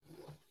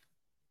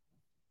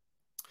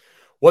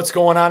What's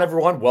going on,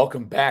 everyone?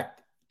 Welcome back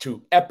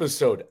to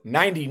episode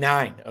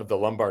 99 of the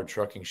Lombard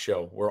Trucking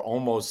Show. We're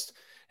almost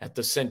at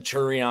the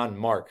Centurion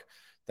mark.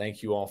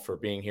 Thank you all for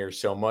being here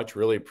so much.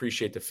 Really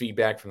appreciate the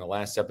feedback from the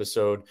last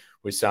episode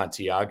with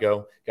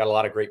Santiago. Got a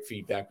lot of great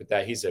feedback with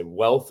that. He's a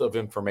wealth of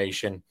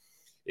information.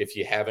 If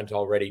you haven't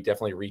already,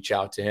 definitely reach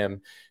out to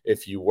him.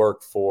 If you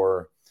work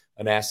for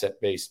an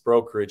asset-based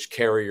brokerage,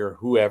 carrier,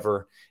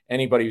 whoever,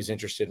 anybody who's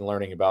interested in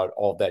learning about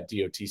all of that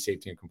DOT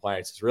safety and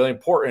compliance is really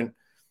important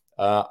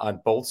on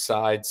both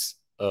sides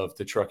of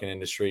the trucking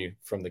industry,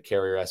 from the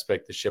carrier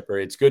aspect, the shipper.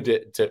 It's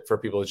good for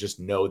people to just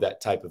know that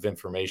type of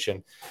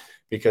information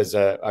because,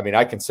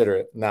 I consider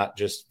it not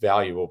just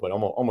valuable, but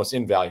almost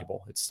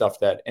invaluable. It's stuff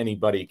that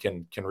anybody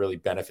can really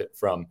benefit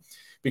from,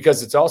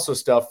 because it's also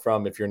stuff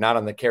from, if you're not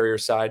on the carrier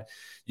side,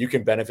 you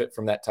can benefit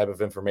from that type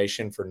of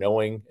information for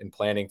knowing and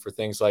planning for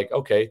things like,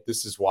 okay,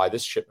 this is why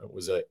this shipment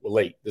was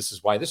late. This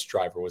is why this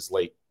driver was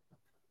late,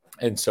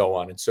 and so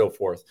on and so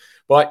forth.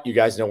 But you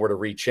guys know where to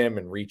reach him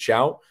and reach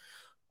out.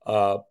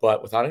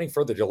 But without any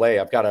further delay,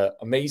 I've got an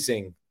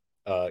amazing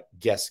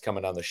guest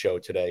coming on the show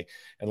today.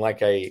 And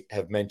like I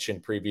have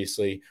mentioned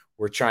previously,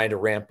 we're trying to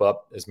ramp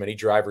up as many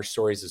driver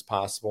stories as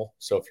possible.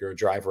 So if you're a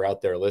driver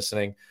out there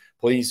listening,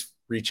 please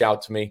reach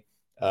out to me.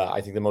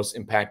 I think the most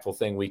impactful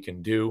thing we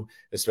can do,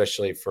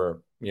 especially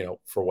for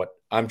what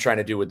I'm trying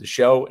to do with the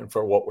show and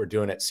for what we're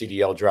doing at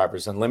CDL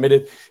Drivers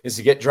Unlimited, is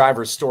to get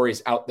drivers'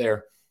 stories out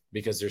there,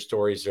 because their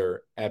stories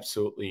are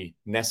absolutely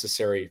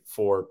necessary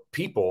for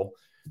people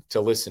to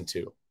listen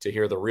to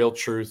hear the real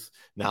truth,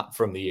 not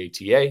from the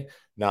ATA,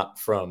 not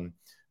from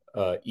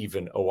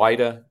even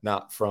OIDA,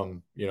 not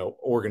from,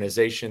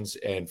 organizations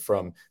and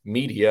from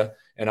media.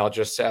 And I'll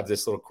just have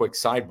this little quick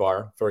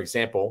sidebar. For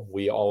example,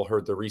 we all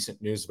heard the recent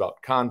news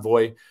about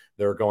Convoy.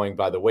 They're going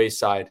by the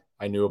wayside.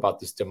 I knew about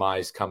this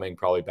demise coming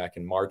probably back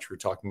in March. We were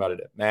talking about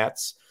it at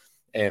Matt's.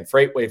 And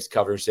FreightWaves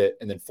covers it.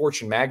 And then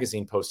Fortune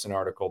Magazine posts an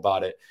article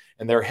about it.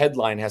 And their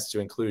headline has to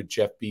include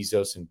Jeff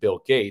Bezos and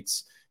Bill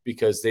Gates,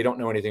 because they don't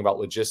know anything about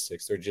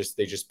logistics.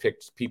 They just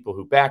picked people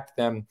who backed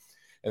them.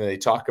 And then they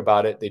talk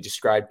about it. They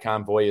describe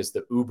Convoy as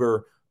the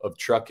Uber of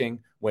trucking,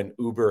 when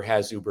Uber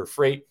has Uber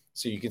Freight.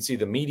 So you can see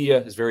the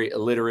media is very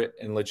illiterate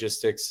in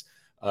logistics.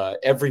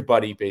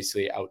 Everybody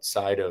basically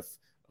outside of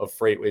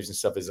FreightWaves and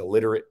stuff is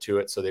illiterate to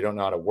it. So they don't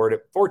know how to word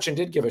it. Fortune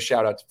did give a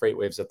shout out to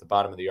FreightWaves at the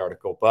bottom of the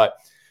article, but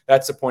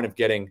that's the point of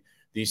getting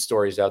these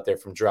stories out there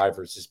from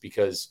drivers, is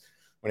because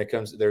when it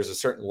comes, there's a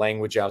certain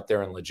language out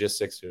there in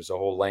logistics. There's a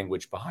whole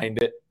language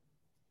behind it.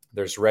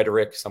 There's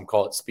rhetoric. Some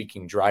call it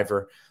speaking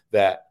driver,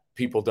 that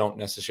people don't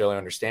necessarily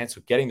understand.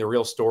 So getting the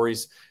real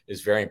stories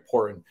is very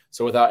important.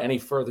 So without any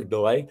further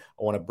delay,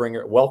 I want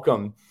to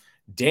welcome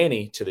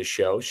Dani to the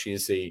show. She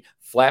is a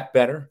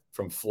flatbedder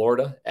from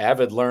Florida,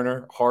 avid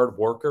learner, hard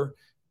worker.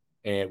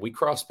 And we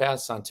cross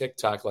paths on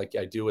TikTok like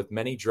I do with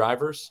many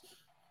drivers.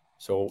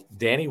 So,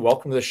 Dani,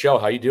 welcome to the show.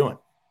 How you doing?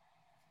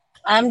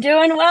 I'm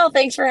doing well.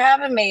 Thanks for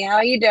having me. How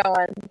are you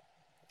doing?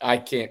 I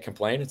can't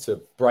complain. It's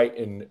a bright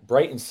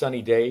and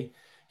sunny day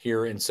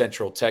here in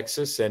Central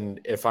Texas.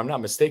 And if I'm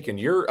not mistaken,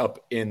 you're up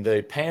in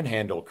the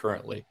Panhandle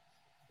currently.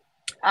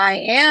 I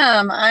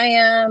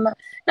am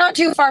not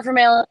too far from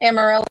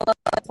Amarillo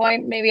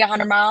point, maybe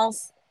 100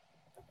 miles.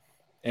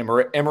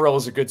 Amarillo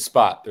is a good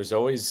spot. There's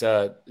always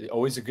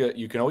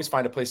you can always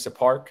find a place to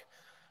park.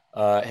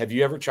 Have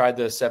you ever tried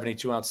the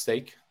 72-ounce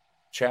steak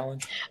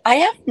challenge? I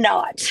have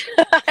not.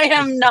 I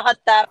am not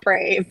that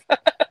brave.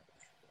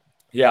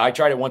 Yeah, I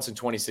tried it once in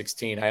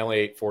 2016. I only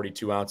ate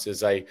 42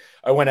 ounces. I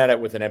went at it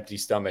with an empty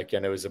stomach,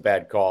 and it was a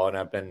bad call, and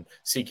I've been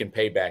seeking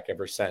payback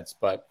ever since.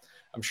 But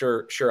I'm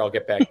sure I'll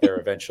get back there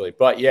eventually.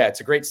 But yeah,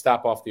 it's a great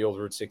stop off the old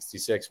Route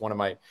 66. One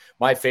of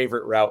my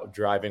favorite route of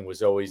driving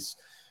was always,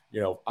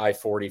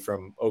 I-40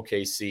 from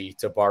OKC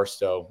to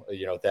Barstow.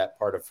 That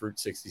part of Route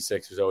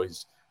 66 was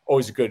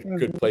always a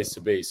good place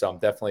to be. So I'm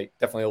definitely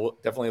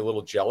a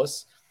little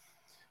jealous,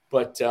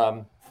 but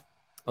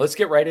let's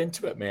get right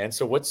into it, man.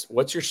 So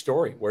what's your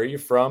story? Where are you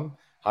from?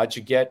 How'd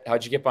you get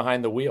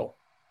behind the wheel?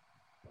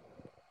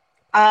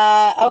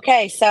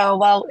 Okay. So,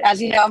 well,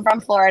 as you know, I'm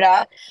from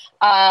Florida.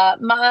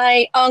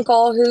 My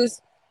uncle,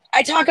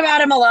 I talk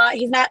about him a lot.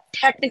 He's not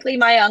technically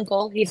my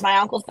uncle. He's my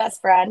uncle's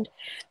best friend.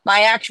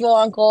 My actual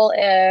uncle,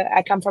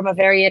 I come from a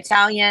very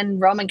Italian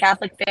Roman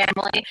Catholic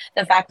family.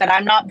 The fact that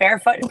I'm not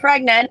barefoot and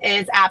pregnant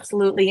is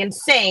absolutely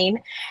insane.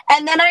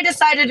 And then I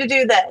decided to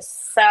do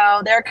this.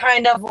 So they're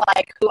kind of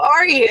like, who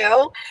are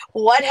you?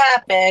 What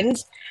happened?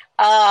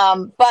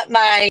 But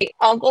my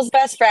uncle's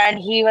best friend,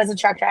 he was a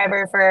truck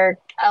driver for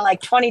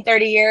like 20,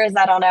 30 years.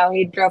 I don't know.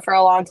 He drove for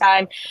a long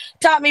time.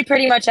 Taught me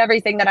pretty much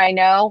everything that I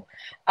know.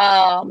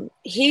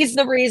 He's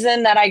the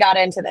reason that I got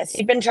into this.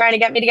 He'd been trying to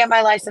get me to get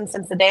my license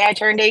since the day I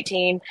turned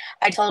 18.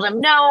 I told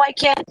him, no, I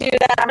can't do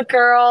that. I'm a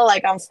girl.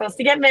 Like, I'm supposed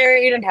to get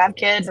married and have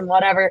kids and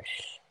whatever.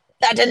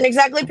 That didn't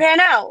exactly pan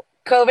out.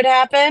 COVID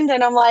happened,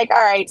 and I'm like,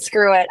 all right,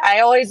 screw it. I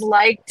always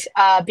liked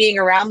being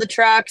around the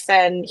trucks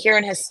and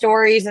hearing his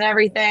stories and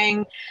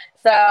everything.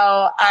 So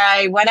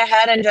I went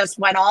ahead and just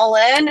went all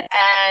in,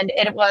 and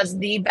it was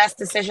the best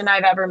decision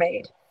I've ever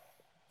made.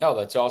 Oh,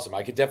 that's awesome.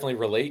 I could definitely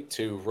relate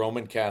to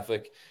Roman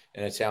Catholic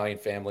and Italian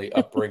family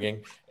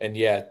upbringing. And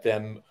yeah,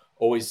 them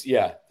always,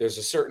 yeah, there's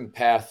a certain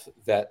path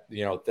that,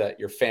 that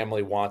your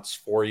family wants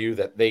for you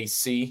that they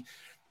see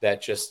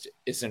that just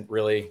isn't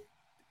really,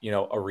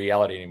 a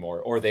reality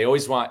anymore. Or they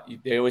always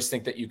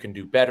think that you can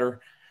do better.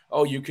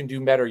 Oh, you can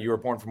do better. You were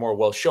born for more.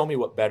 Well, show me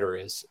what better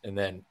is. And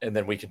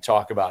then we can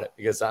talk about it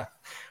because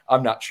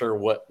I'm not sure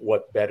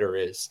what better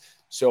is.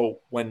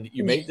 So when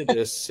you made the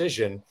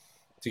decision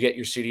to get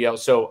your CDL,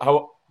 so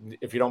how,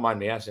 if you don't mind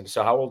me asking,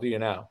 so how old are you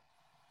now?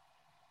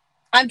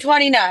 I'm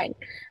 29.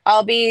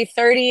 I'll be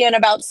 30 in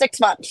about 6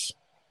 months.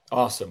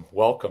 Awesome.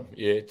 Welcome.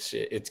 It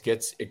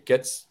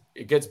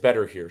gets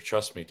better here.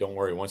 Trust me. Don't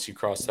worry. Once you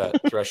cross that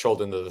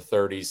threshold into the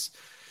 30s,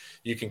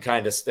 you can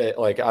kind of stay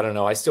like, I don't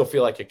know. I still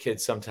feel like a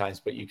kid sometimes,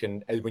 but you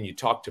can, when you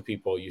talk to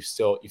people, you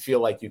feel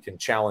like you can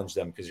challenge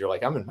them because you're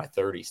like, I'm in my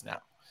 30s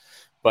now.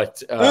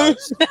 But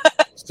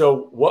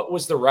so what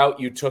was the route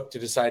you took to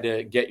decide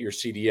to get your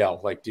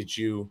CDL? Like,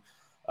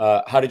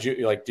 how did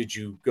you, like, did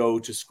you go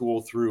to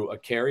school through a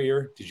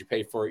carrier? Did you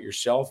pay for it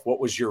yourself? What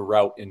was your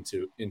route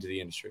into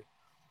the industry?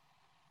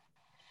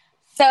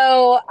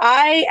 So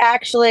I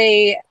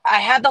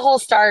had the whole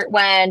start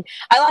when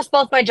I lost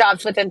both my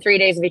jobs within 3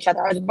 days of each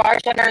other. I was a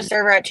bartender and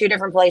server at two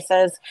different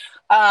places.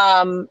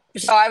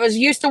 So I was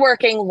used to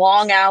working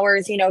long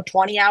hours,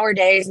 20-hour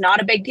days, not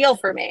a big deal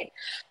for me.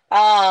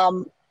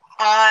 Um,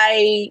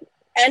 I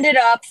ended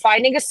up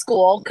finding a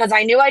school because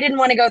I knew I didn't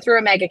want to go through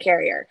a mega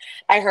carrier.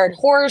 I heard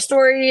horror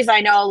stories.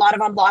 I know a lot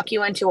of them lock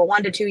you into a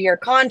 1 to 2 year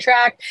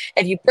contract.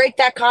 If you break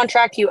that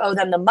contract, you owe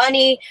them the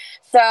money.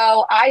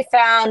 So I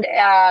found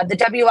the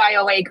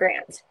WIOA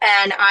grant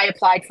and I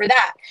applied for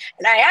that.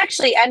 And I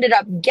actually ended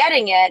up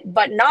getting it,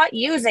 but not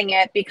using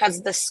it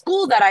because the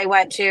school that I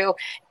went to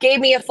gave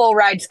me a full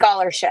ride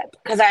scholarship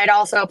because I had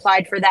also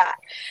applied for that.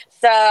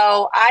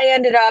 So I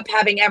ended up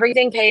having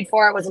everything paid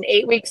for. It was an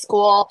 8-week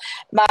school.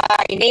 My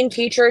main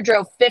teacher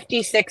drove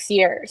 56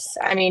 years.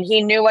 I mean,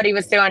 he knew what he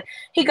was doing.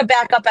 He could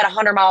back up at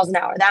 100 miles an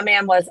hour. That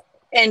man was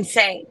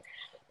insane.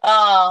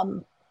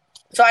 So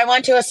I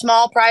went to a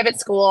small private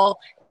school,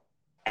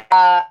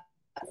 uh,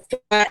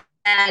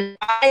 and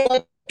I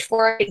looked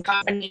for a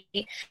company.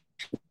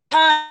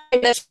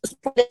 This was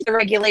the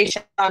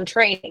regulation on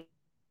training.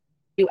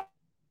 You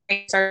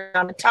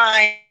on the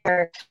time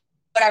or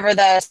whatever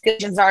the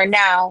situations are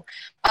now.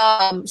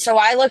 So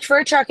I looked for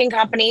a trucking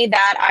company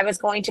that I was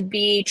going to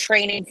be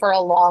training for a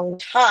long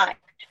time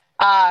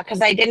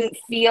because I didn't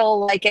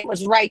feel like it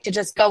was right to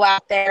just go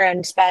out there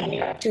and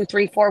spend 2,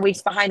 3, 4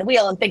 weeks behind the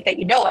wheel and think that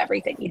you know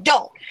everything. You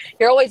don't.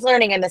 You're always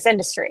learning in this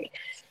industry.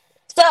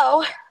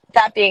 So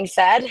that being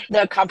said,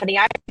 the company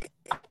I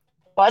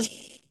was,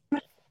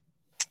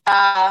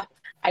 I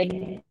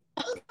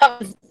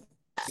was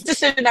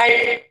decision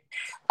I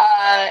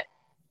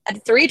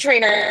had 3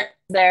 trainers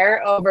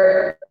there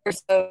over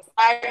so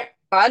 5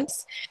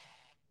 months.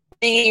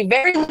 The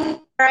very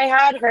I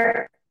had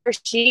her,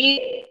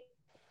 she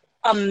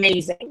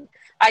amazing.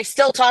 I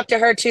still talk to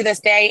her to this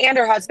day and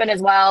her husband as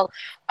well.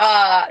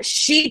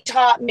 She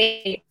taught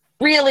me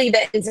really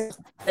the ins and outs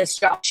of this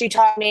job. She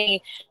taught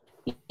me,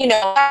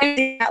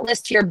 using that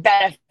list to your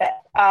benefit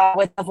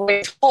with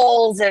avoiding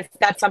tolls if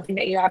that's something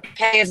that you have to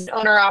pay as an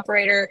owner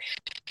operator.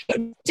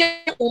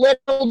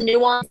 Little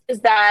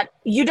nuances that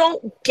you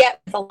don't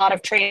get with a lot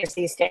of trainers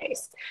these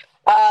days.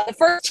 The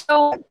first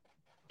show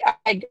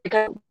I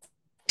could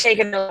take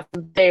them,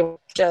 they were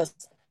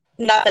just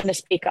nothing to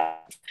speak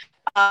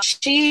of.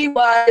 She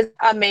was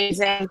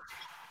amazing.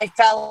 I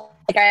felt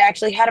like I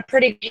actually had a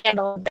pretty good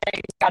handle of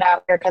things got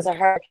out there because of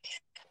her.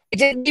 I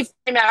did leave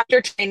time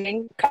after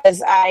training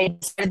because I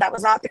decided that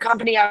was not the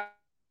company I was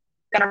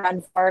going to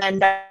run for.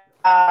 And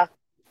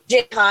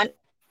Jay Hunt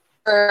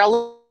for a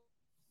little.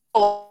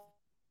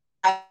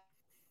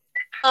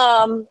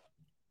 I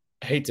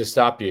hate to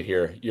stop you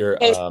here. Your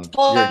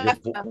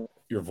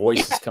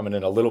voice is coming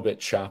in a little bit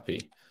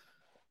choppy.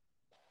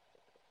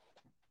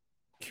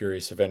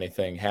 Curious if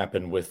anything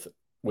happened with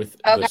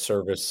the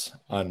service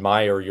on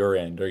my or your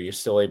end. Are you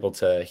still able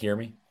to hear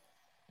me?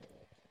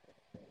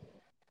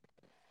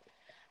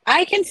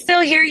 I can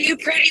still hear you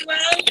pretty well.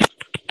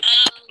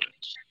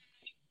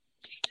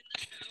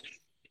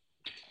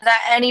 Is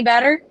that any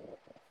better?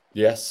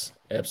 Yes,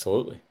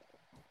 absolutely.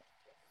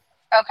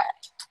 Okay.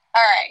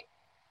 All right.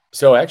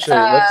 So actually,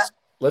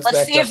 let's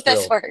back see up if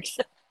this works.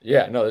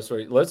 Yeah, no, that's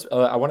right.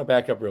 I want to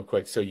back up real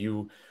quick. So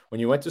when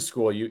you went to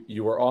school,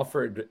 you were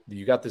offered,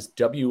 you got this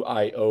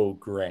WIO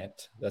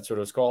grant. That's what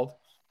it was called?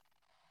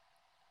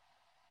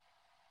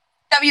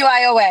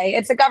 WIOA.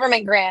 It's a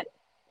government grant.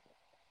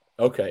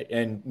 Okay.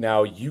 And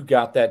now you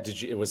got that.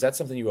 Was that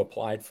something you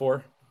applied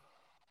for?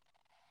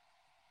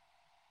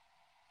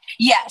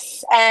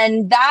 Yes.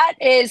 And that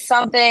is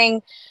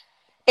something,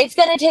 it's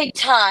going to take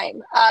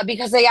time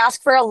because they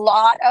ask for a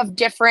lot of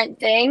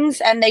different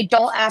things and they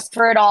don't ask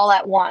for it all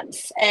at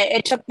once.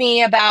 It took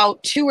me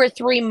about 2 or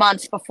 3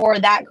 months before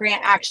that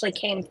grant actually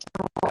came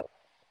through.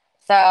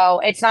 So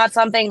it's not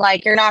something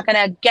like you're not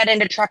going to get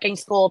into trucking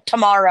school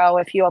tomorrow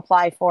if you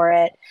apply for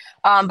it.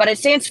 But it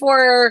stands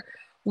for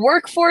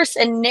Workforce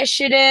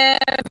Initiative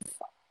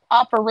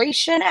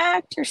Operation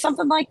Act or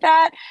something like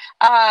that.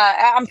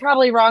 I'm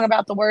probably wrong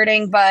about the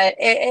wording, but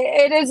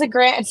it is a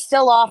grant. It's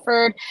still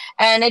offered,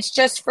 and it's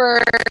just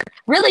for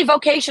really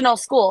vocational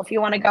school. If you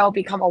want to go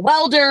become a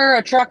welder,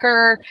 a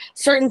trucker,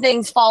 certain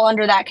things fall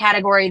under that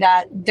category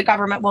that the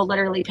government will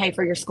literally pay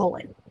for your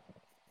schooling.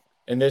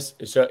 And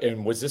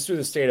was this through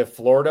the state of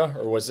Florida,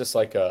 or was this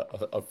like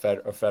a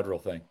federal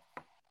thing?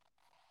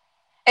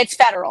 It's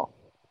federal.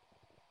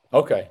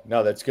 Okay,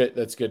 no, that's good.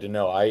 That's good to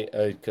know.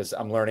 Because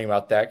I'm learning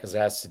about that because it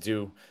has to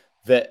do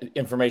that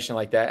information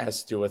like that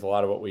has to do with a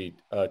lot of what we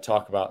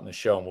talk about in the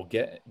show, and we'll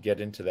get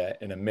into that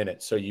in a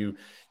minute. So you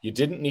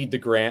didn't need the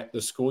grant.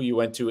 The school you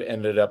went to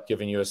ended up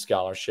giving you a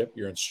scholarship.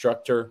 Your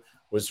instructor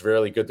was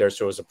really good there,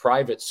 so it was a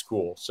private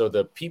school. So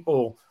the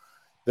people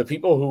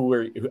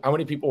how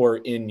many people were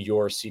in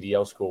your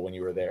CDL school when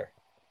you were there?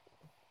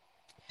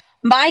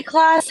 My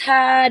class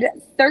had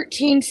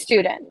 13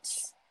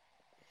 students.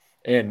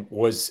 And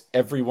was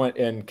everyone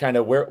and kind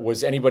of where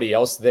was anybody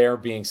else there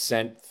being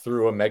sent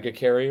through a mega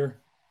carrier?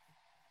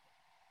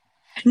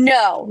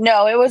 No,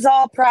 no, it was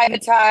all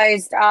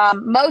privatized.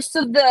 Most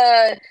of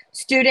the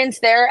students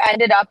there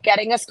ended up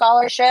getting a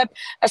scholarship.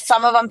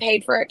 Some of them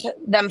paid for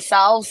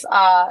themselves.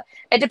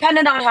 It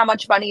depended on how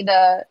much money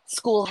the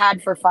school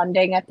had for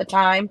funding at the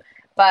time,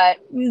 but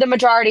the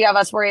majority of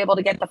us were able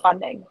to get the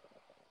funding.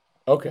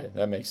 Okay,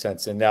 that makes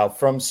sense. And now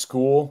from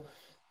school,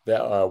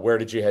 where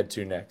did you head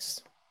to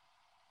next?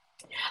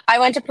 I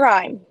went to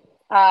Prime.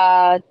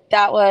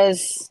 That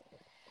was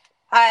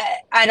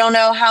I don't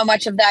know how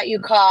much of that you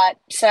caught,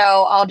 so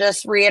I'll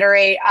just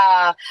reiterate.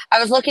 I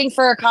was looking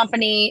for a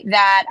company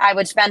that I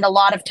would spend a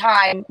lot of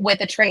time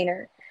with a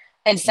trainer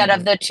instead of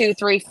Hmm. the 2,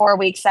 3, 4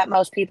 weeks that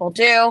most people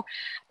do.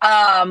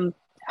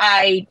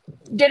 I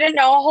didn't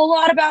know a whole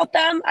lot about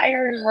them. I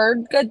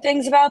heard good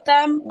things about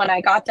them. When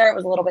I got there, it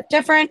was a little bit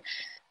different.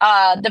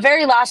 The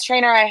very last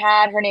trainer I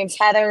had, her name's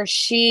Heather.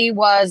 She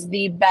was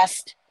the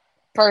best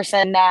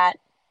person that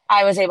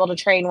I was able to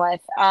train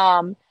with.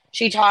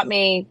 She taught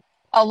me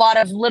a lot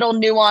of little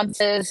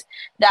nuances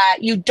that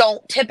you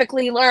don't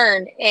typically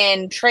learn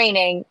in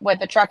training with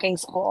a trucking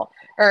school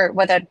or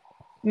with a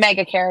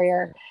mega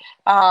carrier.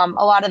 A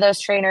lot of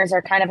those trainers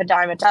are kind of a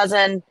dime a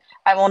dozen.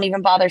 I won't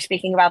even bother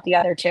speaking about the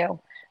other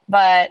two,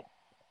 but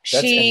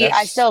That's and I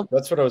that's still,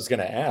 that's what I was going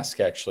to ask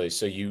actually.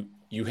 So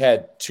you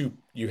had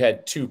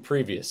two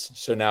previous.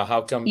 So now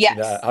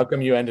yes, how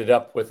come you ended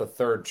up with a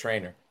third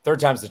trainer? Third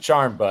time's the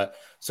charm, but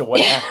so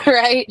what happened?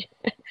 right.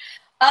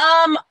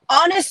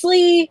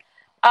 Honestly,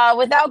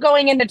 without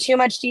going into too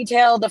much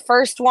detail, the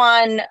first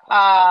one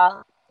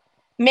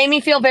made me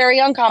feel very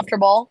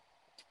uncomfortable.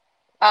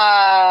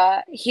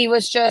 He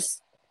was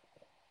just,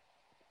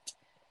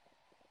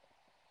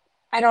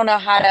 I don't know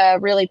how to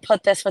really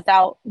put this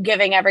without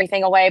giving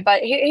everything away,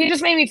 but he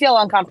just made me feel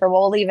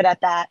uncomfortable. We'll leave it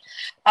at that.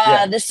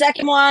 Yeah. The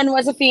second one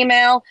was a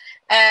female,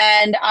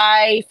 and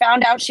I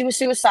found out she was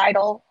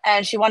suicidal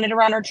and she wanted to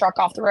run her truck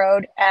off the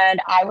road. And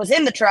I was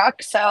in the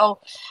truck, so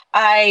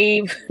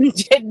I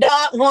did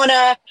not want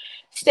to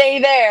stay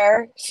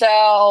there.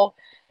 So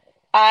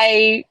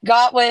I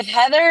got with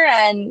Heather,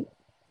 and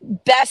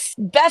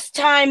best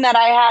time that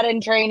I had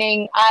in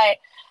training.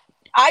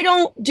 I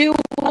don't do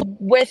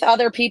with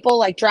other people,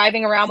 like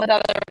driving around with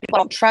other people. I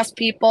don't trust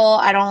people.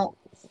 I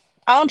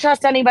don't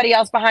trust anybody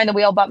else behind the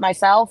wheel but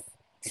myself,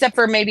 except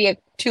for maybe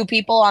two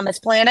people on this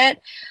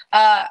planet.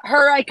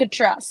 Her I could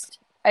trust.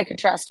 I could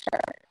trust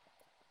her.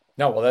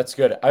 No, well, that's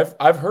good.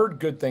 I've heard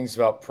good things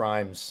about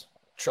primes,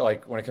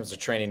 like when it comes to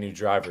training new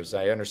drivers.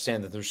 I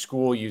understand that their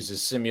school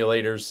uses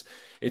simulators.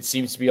 It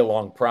seems to be a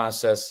long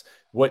process.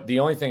 What the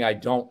only thing I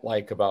don't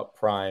like about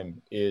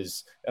Prime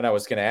is, and I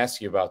was going to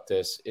ask you about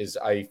this, is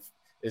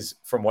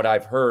from what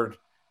I've heard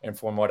and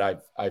from what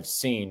I've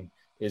seen,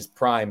 is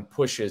Prime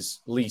pushes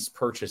lease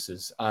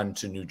purchases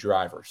onto new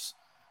drivers,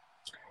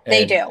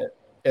 They and do.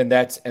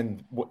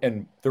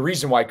 and the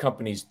reason why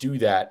companies do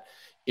that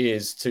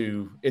is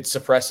it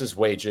suppresses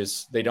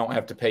wages. They don't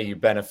have to pay you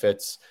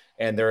benefits,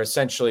 and they're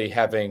essentially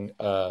having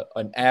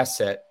an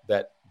asset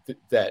that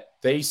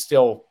they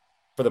still,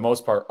 for the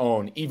most part,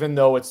 own, even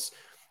though it's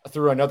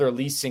through another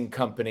leasing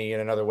company in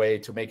another way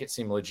to make it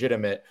seem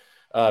legitimate.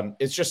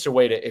 It's just a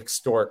way to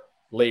extort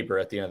labor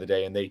at the end of the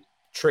day, and they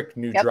trick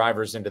new Yep.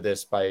 drivers into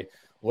this by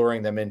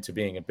luring them into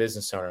being a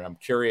business owner. And I'm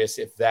curious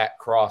if that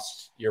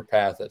crossed your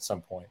path at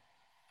some point.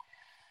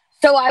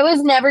 So I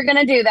was never going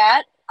to do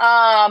that.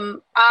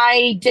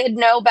 I did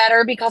know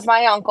better because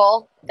my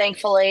uncle,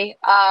 thankfully,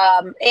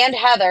 and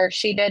Heather,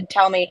 she did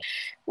tell me,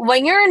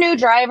 when you're a new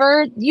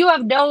driver, you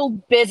have no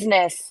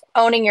business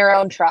owning your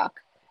own truck.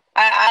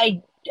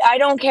 I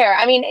don't care.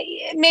 I mean,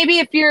 maybe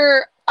if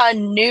you're a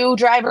new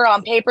driver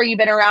on paper, you've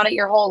been around it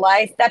your whole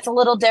life, that's a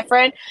little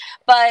different.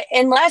 But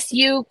unless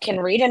you can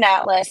read an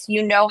atlas,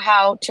 you know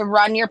how to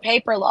run your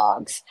paper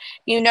logs,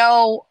 you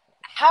know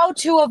how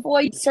to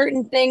avoid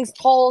certain things,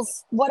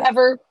 tolls,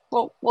 whatever.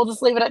 We'll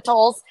just leave it at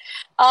tolls.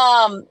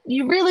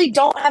 You really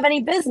don't have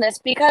any business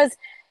because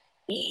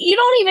you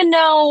don't even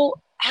know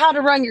how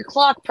to run your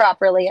clock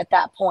properly at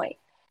that point.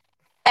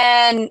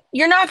 and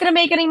you're not going to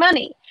make any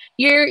money.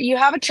 You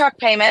have a truck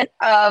payment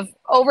of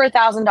over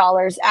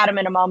 $1,000 at a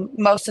minimum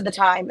most of the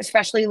time,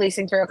 especially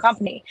leasing through a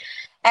company.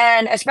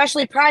 And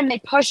especially Prime, they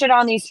push it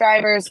on these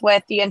drivers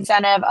with the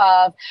incentive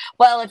of,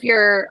 well, if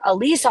you're a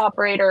lease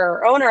operator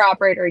or owner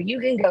operator, you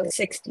can go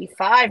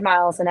 65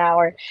 miles an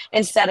hour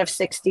instead of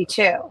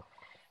 62.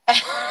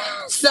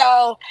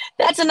 So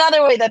that's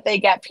another way that they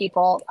get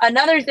people.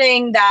 Another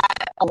thing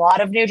that a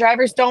lot of new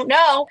drivers don't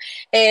know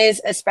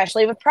is,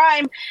 especially with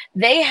Prime,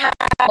 they have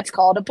what's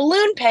called a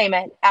balloon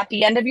payment at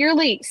the end of your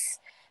lease.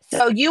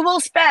 So you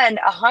will spend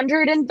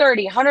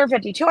 130,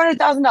 150,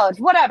 $200,000,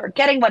 whatever,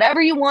 getting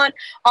whatever you want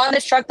on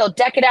this truck. They'll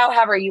deck it out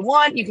however you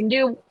want. You can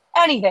do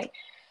anything.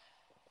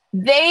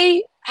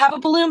 They have a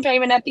balloon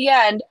payment at the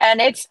end, and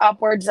it's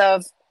upwards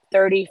of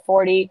 30,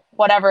 40,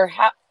 whatever,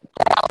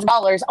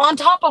 $1,000 on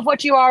top of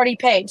what you already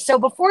paid. So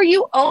before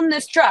you own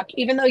this truck,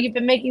 even though you've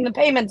been making the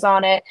payments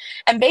on it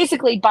and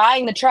basically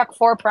buying the truck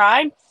for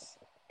Prime,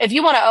 if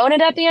you want to own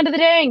it at the end of the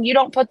day and you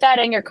don't put that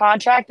in your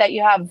contract that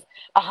you have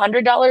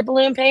 $100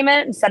 balloon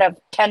payment instead of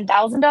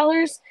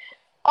 $10,000,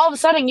 all of a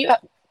sudden you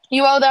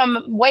owe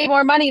them way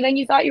more money than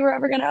you thought you were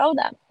ever going to owe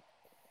them.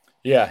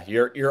 Yeah,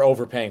 you're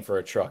overpaying for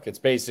a truck. It's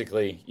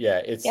basically,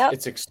 Yep.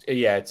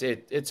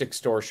 it's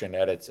extortion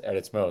at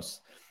its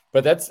most.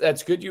 But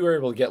that's good you were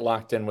able to get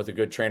locked in with a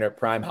good trainer at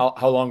Prime.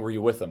 How long were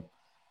you with them?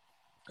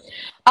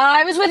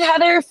 I was with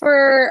Heather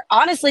for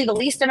honestly the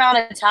least amount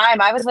of time.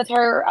 I was with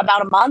her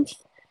about a month.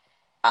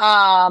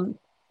 Um,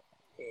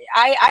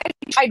 I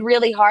tried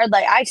really hard.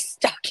 Like I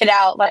stuck it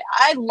out. Like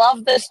I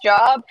love this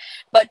job,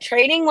 but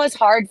training was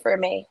hard for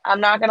me.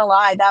 I'm not gonna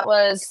lie. That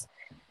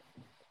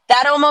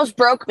almost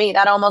broke me.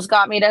 That almost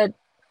got me to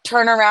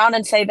turn around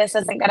and say this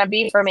isn't gonna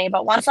be for me.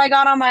 But once I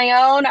got on my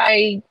own,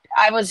 I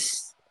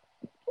was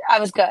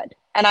good.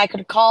 And I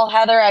could call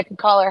Heather, I could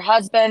call her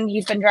husband.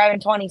 He's been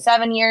driving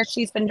 27 years.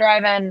 She's been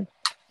driving,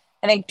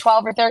 I think,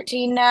 12 or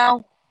 13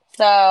 now.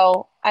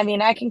 So, I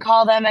mean, I can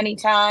call them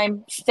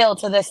anytime, still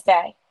to this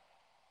day.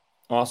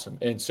 Awesome.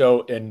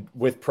 And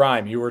with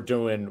Prime,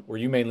 were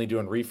you mainly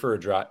doing reefer or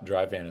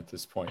dry van at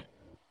this point?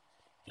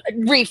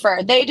 Reefer.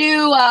 They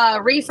do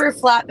reefer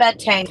flatbed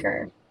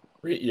tanker.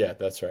 Yeah,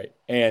 that's right.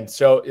 And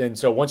so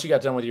once you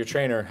got done with your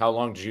trainer, how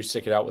long did you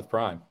stick it out with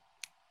Prime?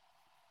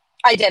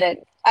 I did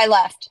it. I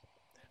left.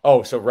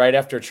 Oh, so right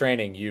after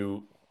training,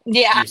 you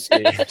Yeah. you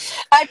see,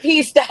 I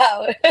pieced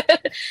out.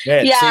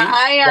 man, Yeah, see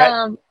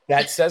I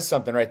that says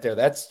something right there.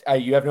 That's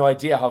you have no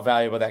idea how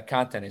valuable that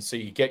content is. So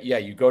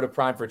you go to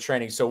Prime for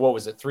training. So what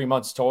was it? 3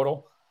 months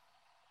total?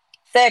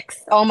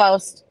 six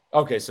almost.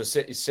 Okay, so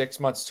 6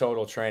 months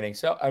total training.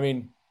 So I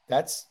mean,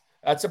 that's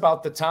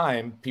about the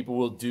time people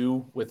will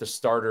do with a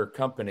starter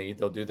company.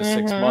 They'll do the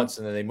six Hmm. months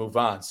and then they move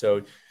on.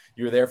 So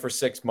you were there for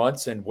 6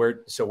 months, and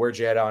where'd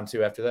you head on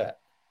to after that?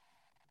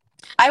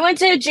 I went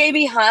to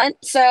JB Hunt,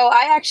 so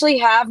I actually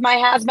have my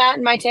hazmat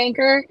and my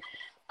tanker.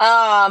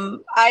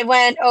 I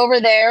went over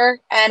there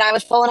and I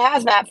was pulling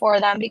hazmat for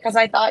them because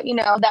I thought,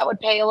 that would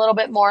pay a little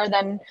bit more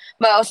than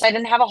most. I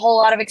didn't have a whole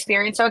lot of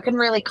experience, so I couldn't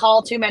really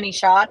call too many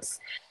shots.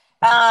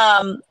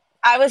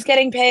 I was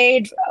getting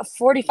paid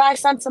 45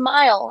 cents a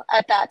mile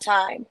at that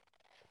time.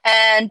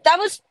 And that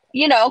was,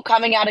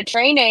 coming out of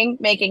training,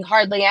 making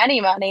hardly any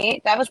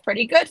money. That was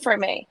pretty good for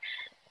me.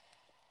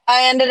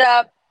 I ended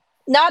up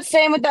not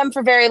staying with them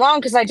for very long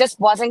because I just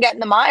wasn't getting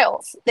the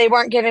miles. They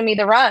weren't giving me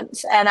the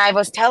runs. And I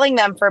was telling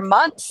them for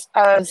months,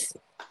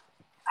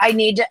 I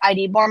need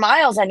more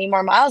miles. I need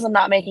more miles. I'm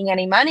not making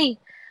any money.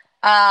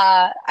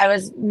 I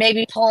was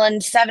maybe pulling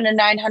 $700 to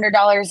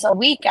 $900 a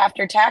week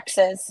after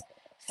taxes.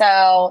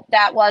 So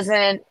that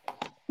wasn't,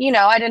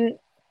 I didn't,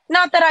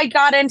 not that I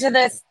got into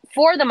this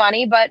for the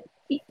money, but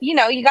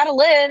you got to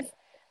live.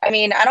 I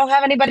mean, I don't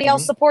have anybody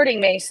else Mhm. supporting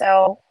me,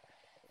 so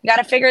you got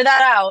to figure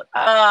that out.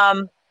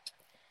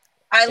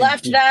 I And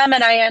left them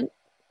and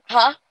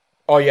huh?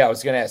 oh yeah, I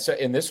was gonna ask. So,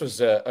 and this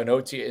was an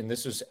OT, and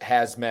this was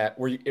hazmat.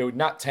 It would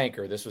not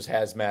tanker. This was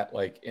hazmat,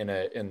 like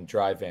in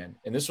dry van,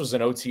 and this was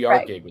an OTR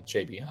Right. gig with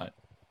JB Hunt.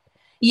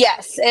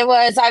 Yes, it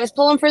was. I was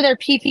pulling for their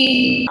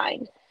PP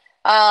line.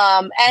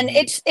 And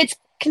Mhm. it's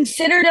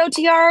considered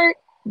OTR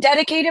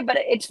dedicated, but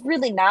it's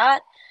really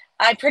not.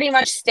 I pretty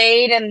much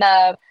stayed in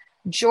the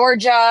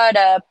Georgia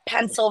to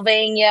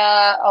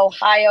Pennsylvania,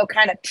 Ohio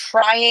kind of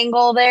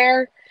triangle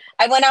there.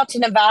 I went out to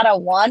Nevada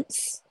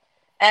once,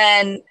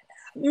 and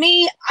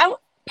I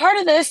part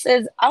of this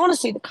is I want to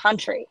see the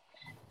country,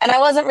 and I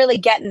wasn't really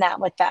getting that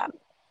with them.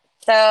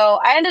 So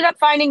I ended up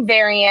finding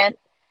Variant.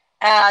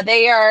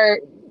 They are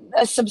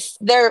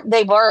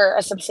they were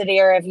a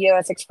subsidiary of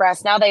US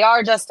Express. Now they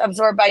are just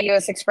absorbed by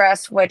US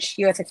Express, which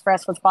US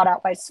Express was bought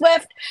out by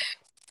Swift.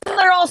 So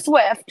they're all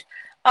Swift.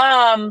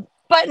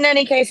 But in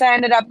any case, I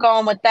ended up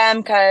going with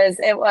them because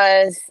it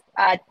was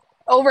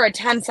over a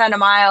 10 cent a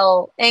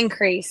mile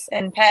increase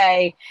in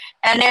pay.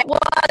 And it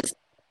was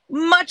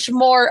much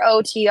more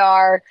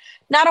OTR.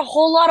 Not a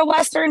whole lot of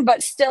Western,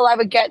 but still I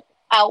would get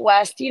out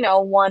West,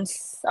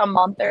 once a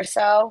month or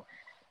so.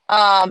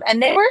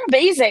 And they were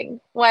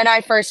amazing when I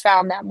first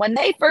found them. When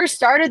they first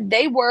started,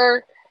 they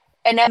were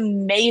an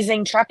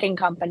amazing trucking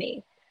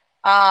company.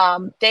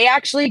 They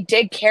actually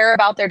did care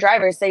about their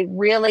drivers. They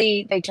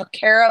took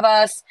care of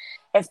us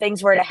if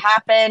things were to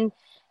happen.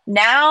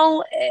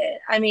 Now,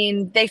 I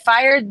mean, they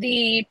fired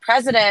the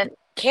president,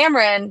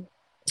 Cameron,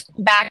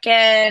 back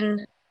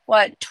in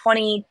what,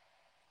 20,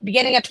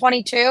 beginning of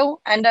 22,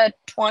 end of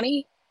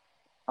 20,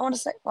 I want to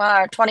say,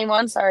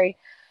 21, sorry.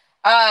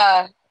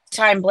 Uh,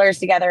 Time blurs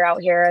together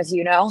out here, as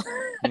you know.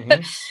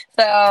 Mm-hmm.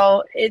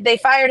 So they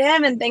fired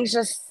him, and things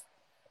just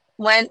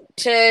went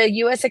to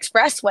U.S.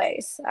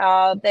 Expressways.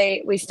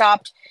 We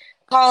stopped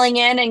calling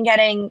in and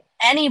getting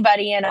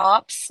anybody in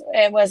ops.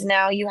 It was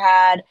now you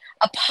had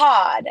a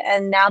pod,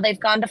 and now they've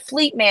gone to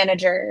fleet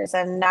managers,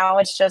 and now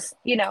it's just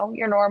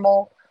your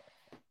normal.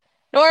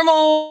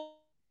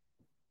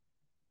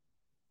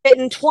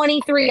 In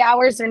 23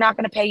 hours, they're not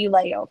going to pay you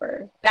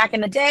layover. Back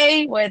in the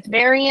day with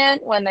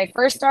Variant, when they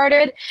first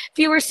started, if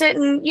you were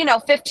sitting,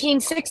 15,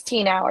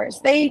 16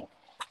 hours, they'd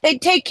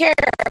take care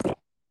of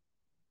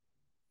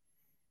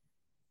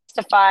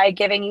justify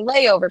giving you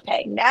layover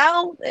pay.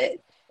 Now,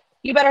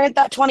 you better hit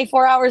that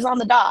 24 hours on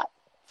the dot,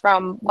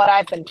 from what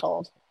I've been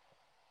told.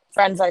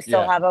 Friends I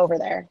still Yeah. have over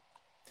there.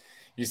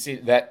 You see,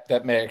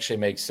 that may actually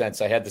make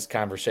sense. I had this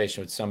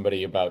conversation with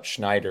somebody about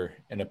Schneider,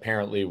 and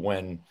apparently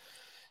when,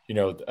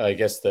 I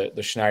guess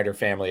the Schneider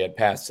family had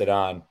passed it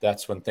on,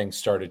 that's when things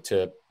started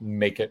to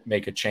make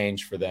a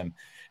change for them.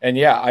 And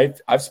yeah,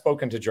 I've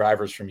spoken to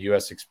drivers from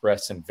US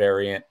Express and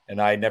Variant,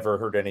 and I never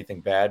heard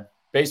anything bad,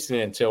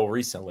 basically until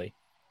recently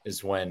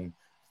is when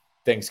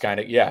things kind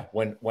of, yeah,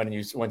 when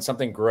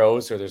something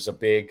grows or there's a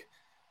big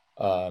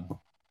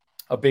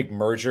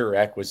merger or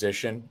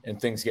acquisition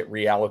and things get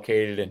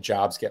reallocated and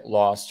jobs get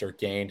lost or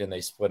gained and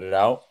they split it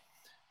out.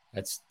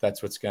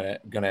 That's what's gonna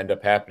end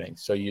up happening.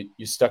 So you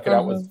stuck it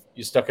out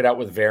Mm-hmm.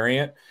 with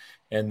Variant,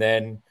 and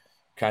then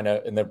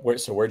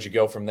so where'd you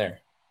go from there?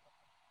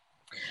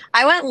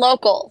 I went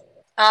local.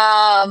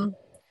 I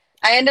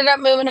ended up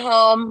moving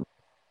home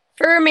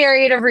for a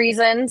myriad of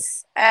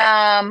reasons.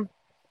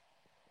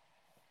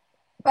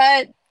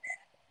 But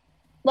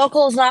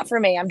local is not for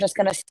me. I'm just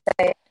going to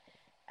say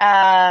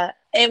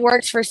it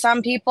works for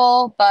some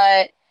people,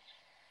 but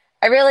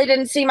I really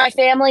didn't see my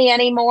family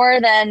any more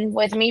than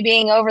with me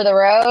being over the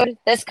road.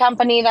 This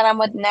company that I'm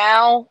with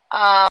now,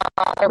 a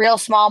real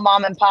small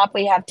mom and pop,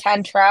 we have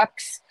 10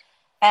 trucks,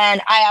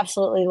 and I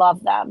absolutely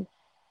love them.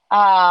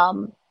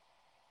 Um,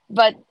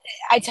 but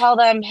I tell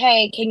them,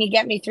 hey, can you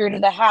get me through to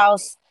the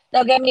house?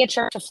 They'll get me a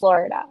trip to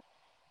Florida,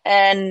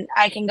 and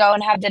I can go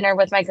and have dinner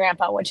with my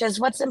grandpa, which is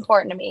what's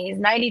important to me. He's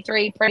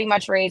 93, pretty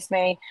much raised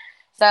me.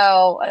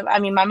 So, I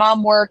mean, my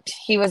mom worked,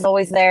 he was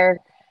always there.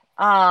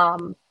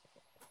 Um,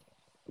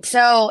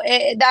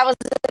 that was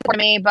for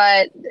me,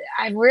 but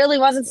I really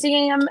wasn't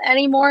seeing him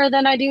any more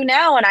than I do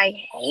now, and I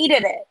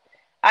hated it.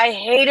 I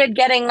hated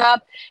getting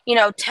up,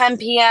 10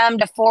 p.m.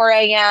 to 4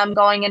 a.m.,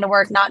 going into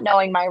work, not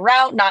knowing my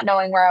route, not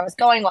knowing where I was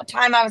going, what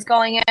time I was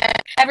going in.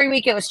 Every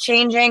week it was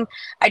changing.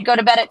 I'd go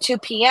to bed at 2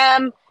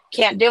 p.m.,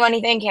 can't do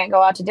anything, can't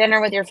go out to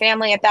dinner with your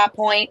family at that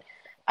point.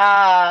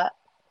 I'd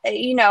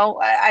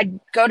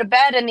go to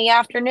bed in the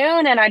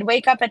afternoon and I'd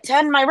wake up at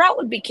 10, my route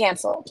would be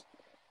canceled.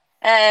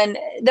 And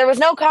there was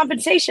no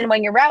compensation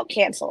when your route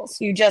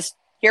cancels.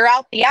 You're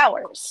out the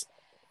hours.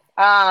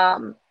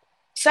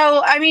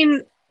 So, I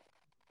mean,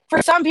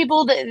 for some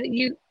people,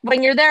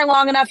 when you're there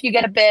long enough, you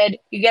get a bid,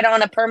 you get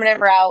on a permanent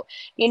route,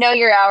 you know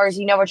your hours,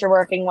 you know what you're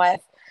working with.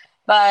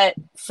 But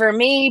for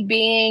me,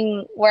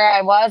 being where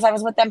I was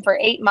with them for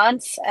 8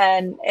 months,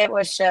 and it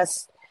was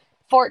just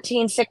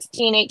 14,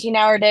 16,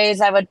 18-hour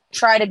days. I would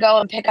try to go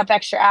and pick up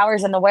extra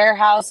hours in the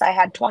warehouse. I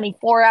had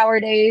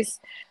 24-hour days.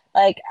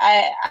 Like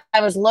I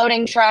was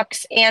loading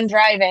trucks and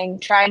driving,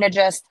 trying to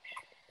just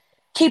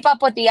keep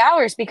up with the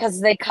hours because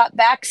they cut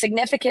back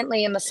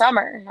significantly in the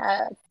summer.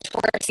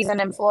 Tourist season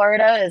in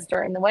Florida is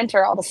during the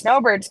winter. All the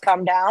snowbirds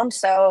come down.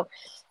 So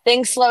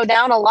things slow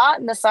down a lot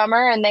in the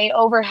summer, and they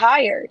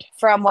overhired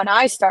from when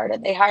I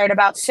started. They hired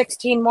about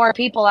 16 more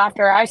people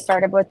after I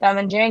started with them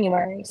in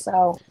January.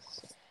 So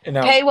And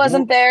now, pay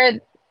wasn't there.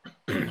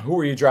 who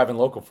were you driving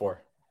local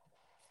for?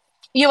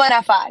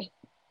 UNFI.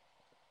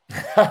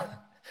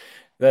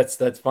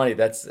 That's funny.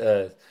 That's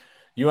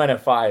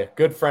UNFI. A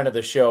good friend of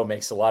the show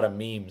makes a lot of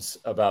memes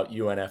about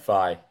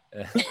UNFI.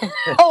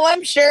 Oh,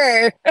 I'm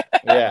sure.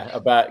 Yeah,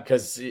 about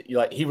because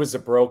like he was a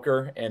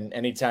broker, and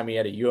anytime he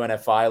had a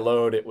UNFI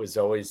load, it was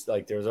always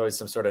like there was always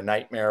some sort of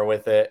nightmare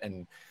with it,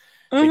 and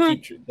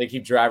Mm-hmm. they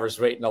keep drivers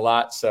waiting a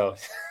lot. So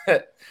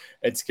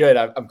it's good.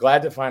 I'm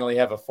glad to finally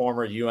have a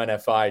former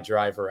UNFI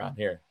driver on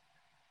here.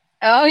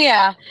 Oh,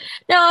 yeah.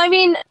 No, I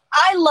mean,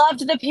 I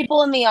loved the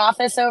people in the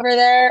office over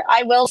there.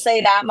 I will say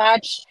that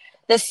much.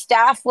 The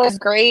staff was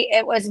great.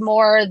 It was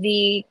more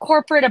the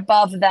corporate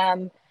above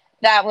them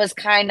that was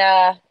kind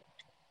of,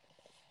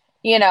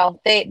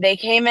 they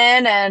came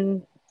in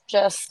and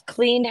just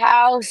cleaned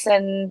house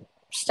and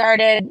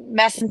started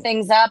messing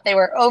things up. They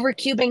were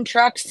overcubing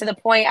trucks to the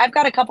point. I've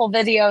got a couple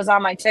videos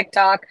on my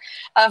TikTok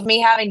of me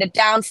having to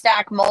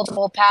downstack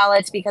multiple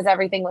pallets because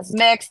everything was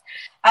mixed.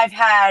 I've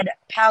had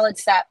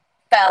pallets that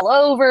fell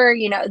over.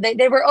 You know,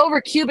 they were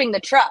over cubing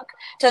the truck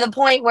to the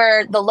point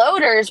where the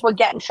loaders would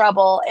get in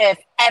trouble if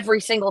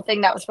every single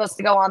thing that was supposed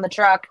to go on the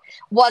truck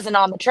wasn't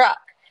on the truck.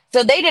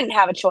 So they didn't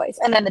have a choice.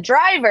 And then the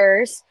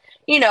drivers,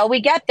 you know,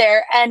 we get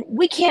there and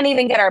we can't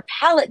even get our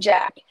pallet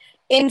jack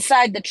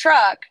inside the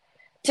truck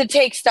to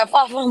take stuff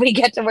off when we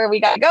get to where we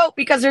got to go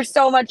because there's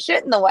so much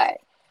shit in the way.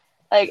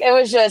 Like, it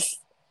was just,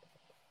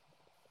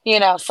 you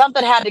know,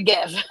 something had to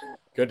give.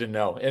 Good to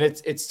know. And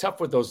it's tough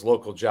with those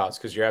local jobs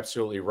because you're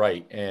absolutely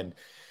right. And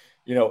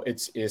you know,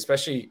 it's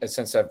especially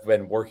since I've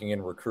been working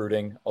in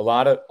recruiting, a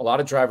lot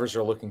of drivers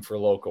are looking for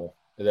local.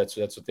 That's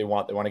what they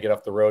want. They want to get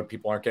off the road.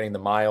 People aren't getting the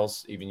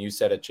miles. Even you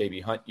said at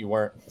JB Hunt you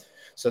weren't.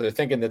 So they're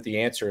thinking that the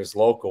answer is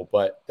local,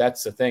 but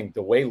that's the thing.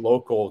 The way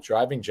local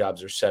driving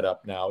jobs are set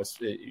up now,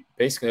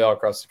 basically all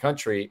across the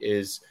country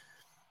is,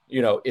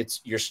 you know,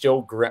 you're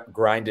still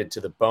grinded to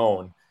the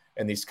bone.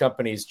 And these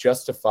companies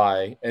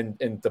justify, and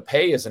the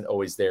pay isn't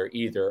always there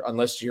either,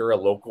 unless you're a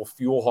local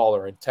fuel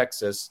hauler in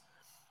Texas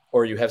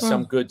or you have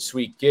some good,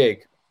 sweet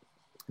gig.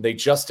 They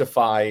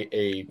justify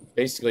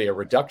basically a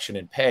reduction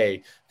in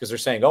pay because they're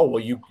saying, oh,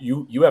 well,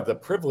 you have the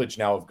privilege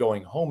now of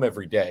going home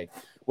every day,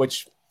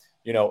 which,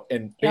 you know,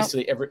 and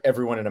basically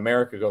everyone in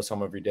America goes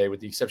home every day with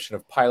the exception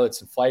of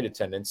pilots and flight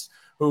attendants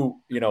who,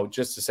 you know,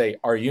 just to say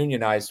are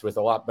unionized with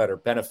a lot better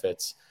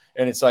benefits.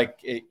 And it's like,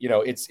 you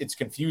know, it's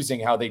confusing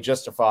how they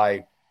justify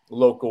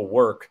local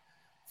work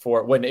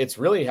for when it's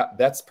really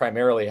that's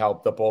primarily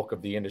how the bulk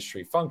of the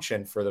industry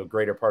functioned for the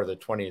greater part of the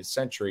 20th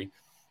century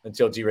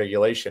until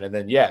deregulation. And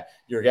then, yeah,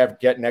 you're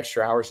getting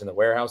extra hours in the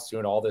warehouse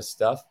doing all this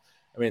stuff.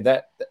 I mean,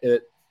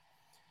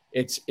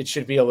 it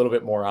should be a little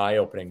bit more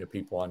eye-opening to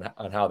people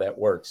on how that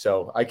works.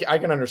 So I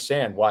can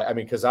understand why. I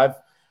mean, because I've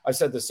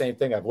said the same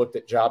thing. I've looked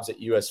at jobs at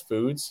US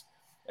Foods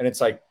and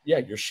it's like, yeah,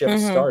 your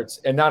shift starts.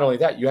 And not only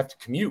that, you have to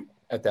commute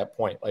at that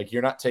point. Like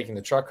you're not taking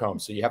the truck home.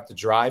 So you have to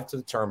drive to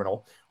the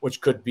terminal,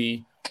 which could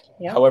be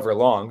however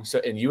long. So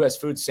in US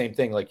Foods, same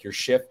thing, like your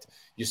shift,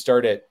 you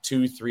start at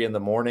 2-3 in the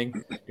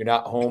morning. You're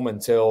not home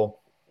until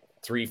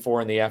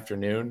 3-4 in the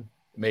afternoon,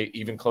 maybe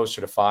even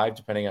closer to 5,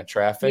 depending on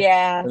traffic.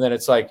 Yeah. And then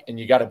it's like, and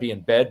you got to be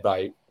in bed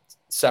by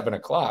 7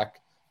 o'clock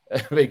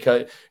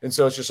and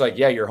so it's just like,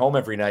 yeah, you're home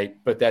every night,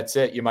 but that's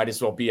it. You might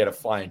as well be at a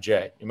Flying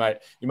J. You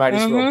might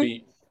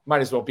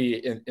as well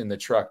be in the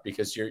truck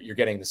because you're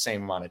getting the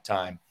same amount of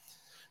time.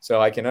 So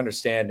I can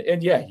understand.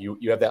 And yeah,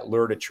 you have that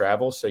lure to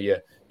travel. So you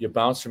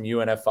bounce from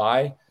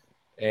UNFI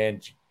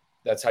and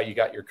that's how you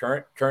got your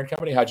current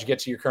company. How'd you get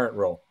to your current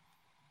role?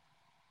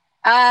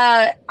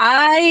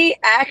 I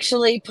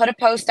actually put a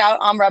post out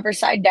on Rubber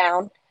Side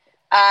Down.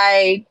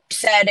 I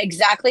said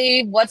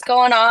exactly what's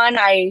going on.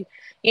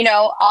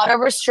 Auto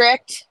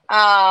restrict.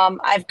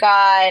 I've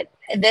got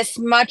this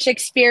much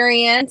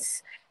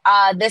experience.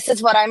 This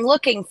is what I'm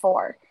looking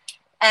for.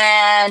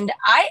 And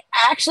I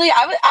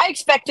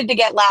expected to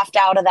get laughed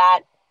out of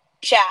that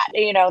chat,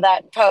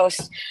 that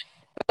post,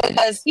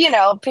 because,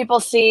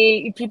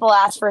 people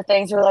ask for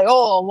things. They're like,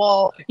 oh,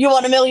 well, you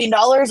want $1 million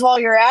while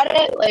you're at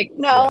it? Like,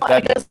 no,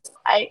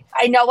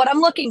 I know what I'm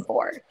looking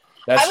for.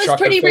 That's I was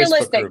pretty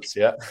realistic. Groups,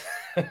 yeah.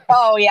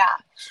 Oh, yeah.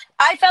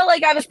 I felt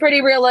like I was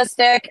pretty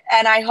realistic,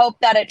 and I hope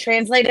that it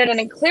translated, and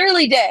it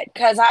clearly did,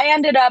 because I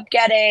ended up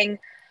getting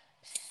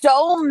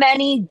so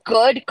many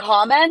good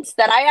comments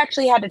that I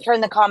actually had to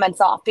turn the comments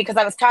off because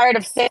I was tired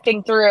of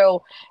sifting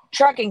through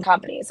trucking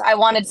companies. I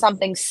wanted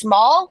something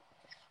small.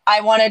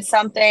 I wanted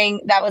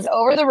something that was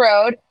over the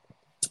road.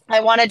 I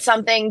wanted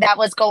something that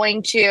was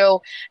going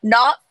to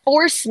not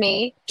force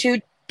me to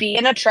be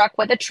in a truck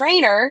with a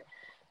trainer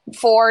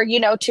for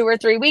 2 or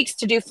 3 weeks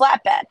to do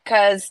flatbed,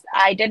 because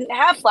I didn't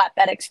have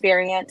flatbed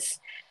experience.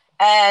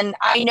 And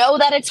I know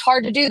that it's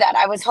hard to do that.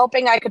 I was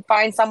hoping I could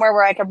find somewhere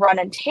where I could run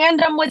in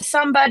tandem with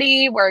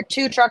somebody, where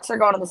 2 trucks are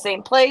going to the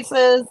same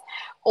places,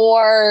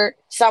 or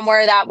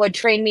somewhere that would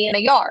train me in a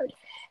yard.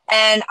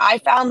 And I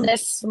found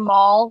this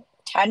small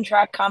 10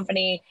 truck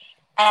company,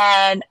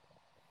 and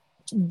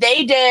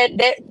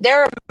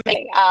they're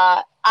amazing.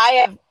 I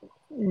have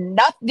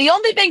the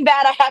only thing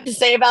bad I have to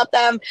say about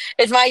them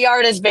is my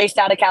yard is based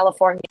out of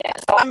California.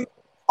 So I'm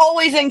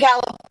always in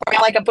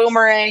California like a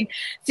boomerang.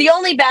 It's the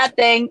only bad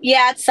thing.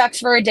 Yeah, it sucks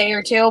for a day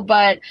or two,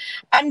 but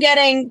I'm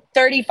getting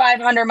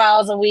 3,500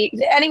 miles a week,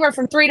 anywhere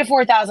from 3,000 to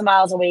 4,000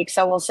 miles a week.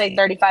 So we'll say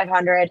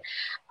 3,500.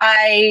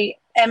 I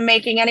am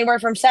making anywhere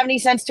from 70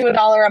 cents to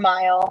 $1 a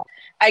mile.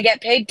 I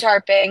get paid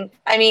tarping.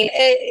 I mean,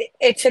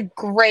 it's a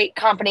great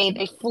company.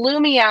 They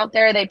flew me out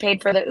there. They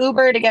paid for the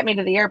Uber to get me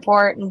to the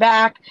airport and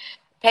back,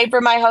 paid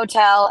for my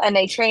hotel, and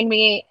they trained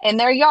me in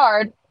their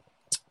yard,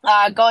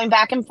 going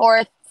back and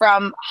forth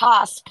from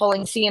Haas,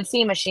 pulling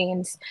CNC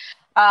machines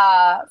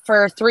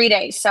for 3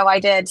 days. So I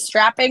did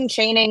strapping,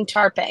 chaining,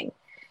 tarping.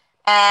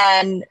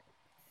 And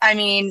I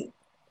mean,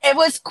 it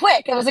was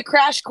quick. It was a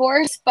crash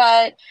course,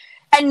 but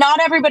And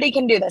not everybody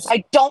can do this.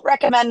 I don't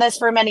recommend this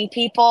for many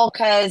people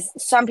because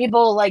some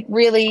people like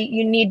really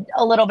you need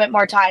a little bit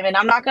more time. And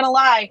I'm not gonna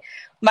lie,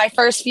 my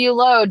first few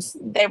loads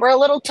they were a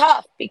little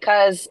tough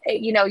because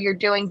you're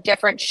doing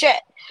different shit.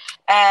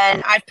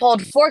 And I've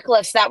pulled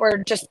forklifts that were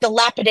just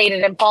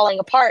dilapidated and falling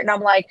apart. And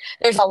I'm like,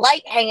 there's a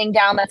light hanging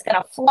down that's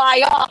gonna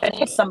fly off and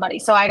hit somebody.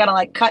 So I gotta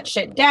like cut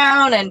shit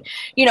down and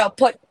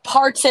put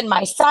parts in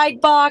my side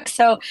box.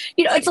 So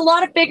it's a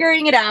lot of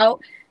figuring it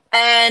out.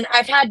 And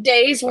I've had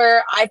days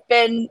where I've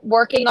been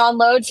working on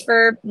loads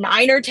for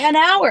 9 or 10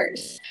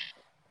 hours.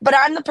 But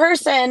I'm the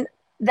person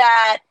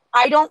that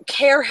I don't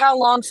care how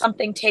long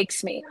something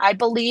takes me. I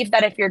believe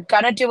that if you're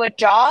going to do a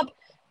job,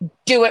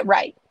 do it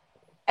right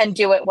and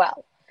do it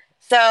well.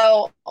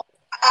 So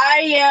I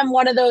am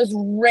one of those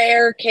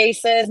rare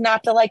cases,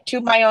 not to like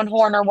toot my own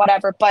horn or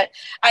whatever, but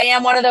I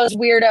am one of those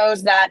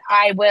weirdos that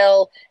I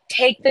will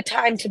take the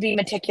time to be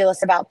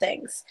meticulous about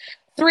things.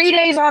 3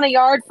 days on a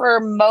yard for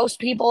most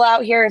people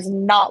out here is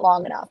not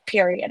long enough,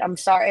 period. I'm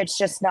sorry. It's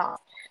just not.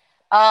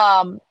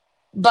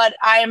 But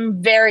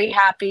I'm very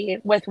happy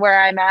with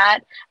where I'm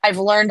at. I've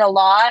learned a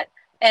lot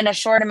in a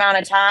short amount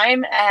of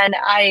time, and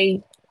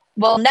I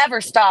will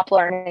never stop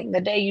learning.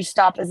 The day you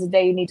stop is the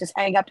day you need to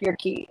hang up your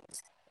keys.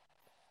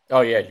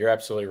 Oh yeah, you're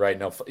absolutely right.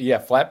 No, yeah,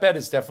 flatbed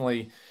is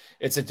definitely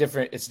it's a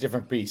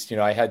different beast.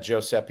 I had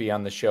Joe Seppi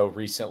on the show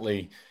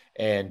recently,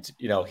 and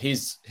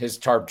his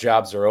tarp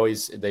jobs are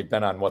always they've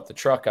been on What the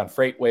Truck on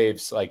Freight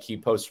Waves. Like he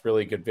posts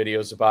really good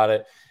videos about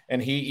it,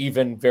 and he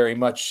even very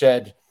much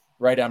said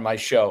right on my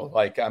show,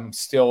 like I'm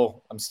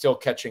still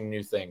catching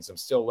new things. I'm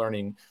still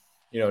learning,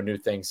 new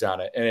things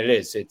on it, and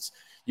it's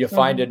you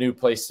find a new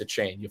place to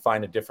chain. You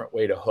find a different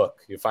way to hook.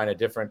 You find a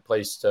different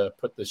place to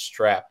put the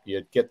strap.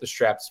 You get the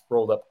straps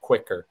rolled up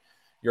quicker.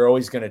 You're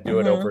always going to do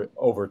it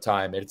over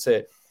time. And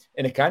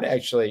it kind of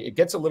actually, it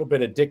gets a little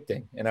bit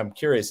addicting. And I'm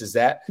curious, is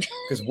that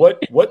because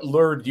what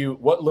lured you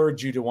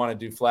to want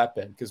to do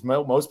flatbed? Because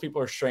most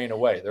people are straying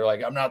away. They're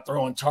like, I'm not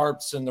throwing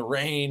tarps in the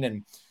rain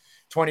and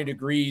 20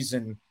 degrees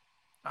in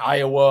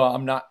Iowa.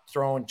 I'm not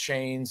throwing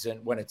chains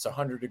and when it's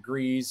 100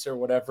 degrees or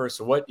whatever.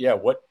 So what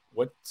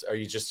are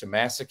you, just a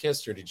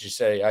masochist, or did you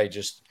say I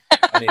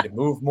need to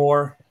move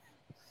more?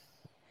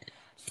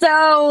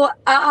 So,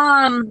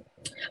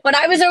 when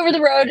I was over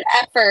the road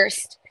at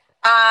first,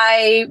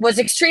 I was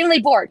extremely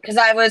bored because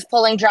I was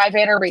pulling dry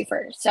van or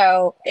reefer.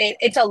 So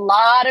it's a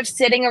lot of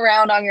sitting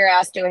around on your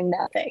ass doing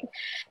nothing.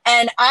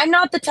 And I'm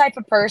not the type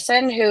of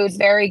person who's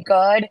very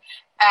good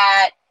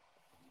at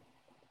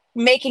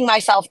making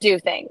myself do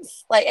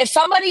things. Like if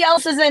somebody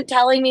else isn't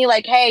telling me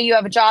like, hey, you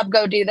have a job,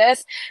 go do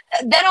this,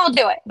 then I'll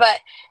do it. But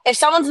if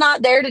someone's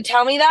not there to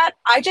tell me that,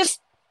 I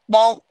just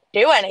won't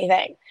do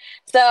anything.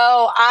 So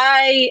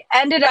I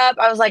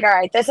was like, all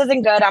right, this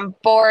isn't good. I'm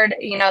bored.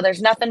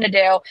 There's nothing to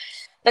do.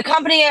 The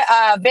company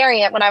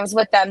Variant, when I was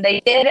with them,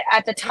 they did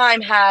at the time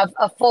have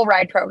a full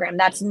ride program.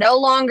 That's no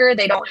longer,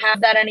 they don't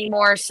have that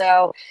anymore.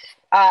 So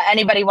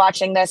anybody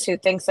watching this who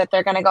thinks that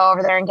they're going to go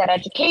over there and get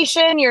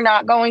education, you're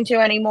not going to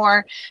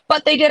anymore.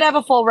 But they did have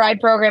a full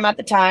ride program at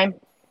the time.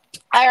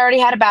 I already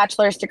had a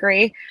bachelor's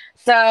degree.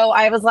 So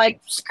I was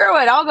like, screw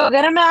it. I'll go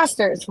get a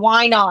master's.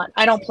 Why not?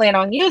 I don't plan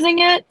on using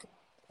it.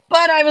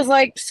 But I was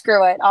like,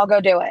 screw it. I'll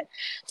go do it.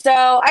 So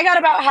I got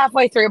about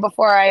halfway through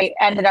before I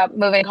ended up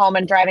moving home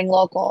and driving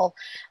local.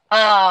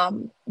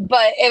 But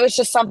it was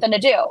just something to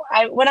do.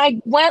 When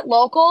I went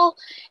local,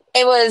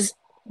 it was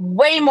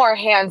way more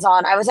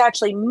hands-on. I was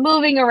actually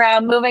moving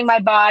around, moving my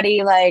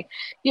body, like,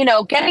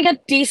 getting a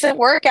decent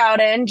workout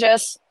in,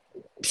 just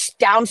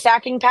down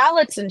stacking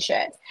pallets and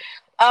shit.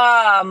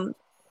 And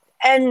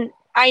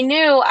I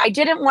knew I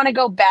didn't want to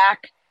go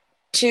back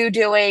to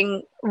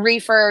doing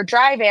reefer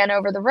dry van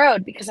over the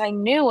road because I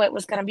knew it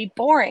was going to be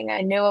boring.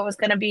 I knew it was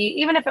going to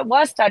be, even if it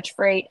was touch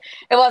freight,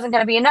 it wasn't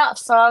going to be enough.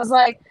 So I was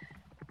like,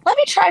 let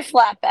me try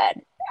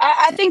flatbed.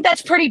 I think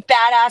that's pretty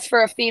badass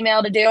for a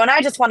female to do. And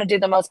I just want to do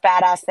the most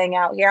badass thing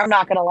out here. I'm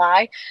not going to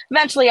lie.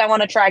 Eventually, I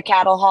want to try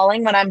cattle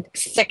hauling when I'm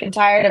sick and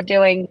tired of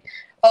doing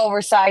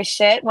oversized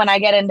shit when I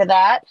get into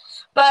that.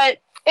 But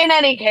in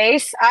any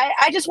case,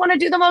 I just want to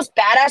do the most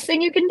badass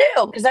thing you can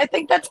do because I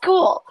think that's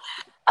cool.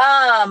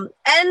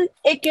 And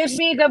it gives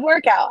me a good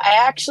workout. I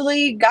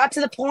actually got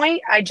to the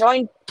point I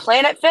joined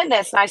Planet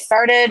Fitness and I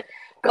started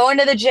going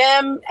to the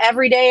gym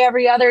every day,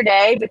 every other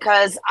day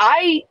because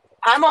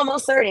I'm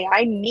almost 30.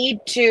 I need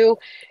to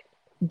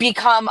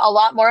become a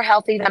lot more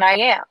healthy than I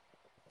am.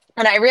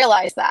 And I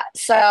realized that.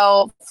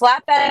 So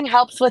flatbedding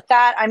helps with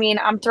that. I mean,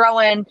 I'm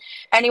throwing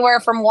anywhere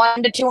from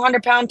 1 to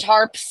 200 pound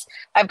tarps.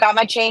 I've got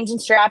my chains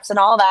and straps and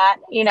all that,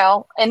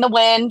 in the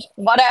wind,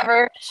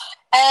 whatever.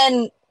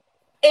 And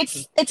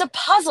it's a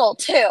puzzle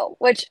too,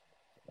 which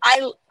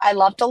I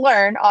love to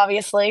learn,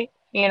 obviously,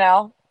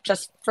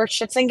 just for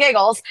shits and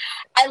giggles.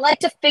 I like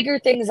to figure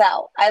things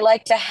out. I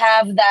like to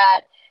have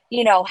that,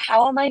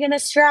 how am I going to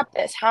strap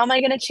this? How am I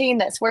going to chain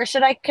this? Where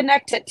should I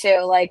connect it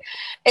to? Like,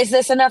 is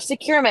this enough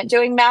securement?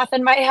 Doing math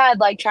in my head,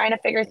 like trying to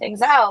figure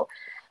things out.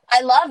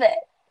 I love it.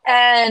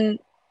 And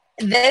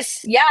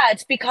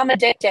it's become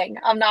addicting.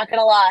 I'm not going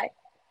to lie.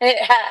 It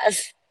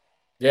has.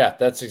 Yeah,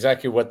 that's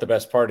exactly what the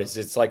best part is.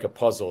 It's like a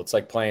puzzle. It's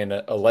like playing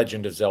a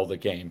Legend of Zelda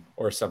game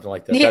or something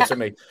like that. Yeah. That's what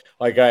made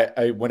like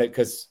I when it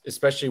because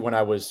especially when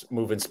I was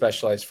moving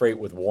specialized freight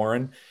with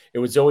Warren, it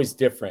was always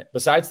different.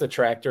 Besides the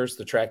tractors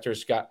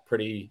got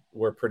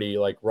were pretty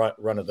like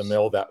run of the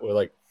mill. That were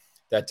like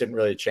that didn't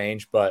really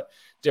change, but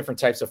different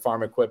types of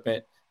farm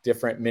equipment,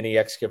 different mini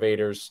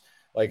excavators,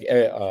 like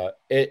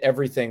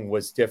everything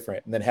was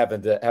different. And then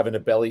having a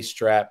belly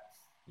strap,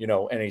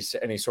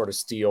 any sort of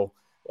steel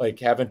like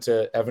having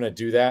to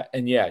do that.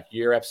 And yeah,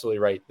 you're absolutely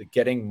right. The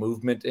getting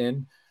movement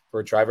in for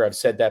a driver, I've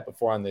said that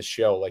before on this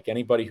show. Like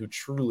anybody who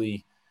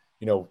truly,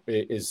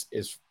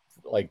 is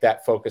like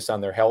that focused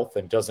on their health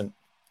and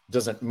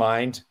doesn't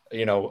mind,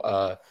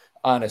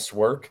 honest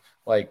work.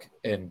 Like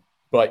and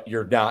but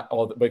you're not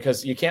all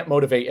because you can't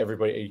motivate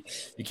everybody.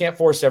 You can't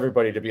force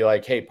everybody to be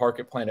like, hey, park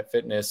at Planet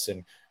Fitness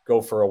and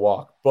go for a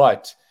walk.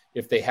 But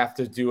if they have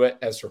to do it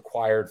as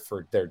required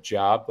for their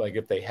job, like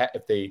if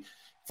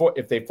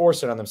they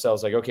force it on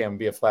themselves, like, okay, I'm gonna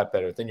be a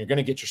flatbedder, then you're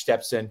gonna get your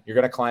steps in, you're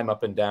gonna climb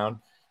up and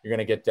down, you're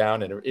gonna get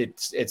down, and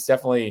it's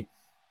definitely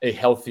a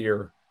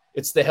healthier,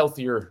 it's the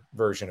healthier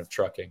version of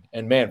trucking.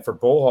 And man, for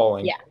bull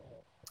hauling, Yeah.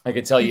 I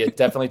can tell you, it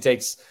definitely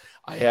takes.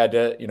 I had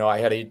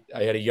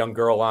a young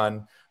girl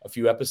on a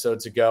few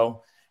episodes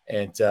ago,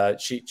 and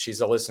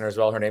she's a listener as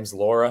well. Her name's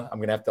Laura. I'm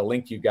gonna have to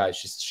link you guys.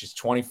 She's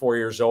 24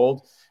 years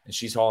old, and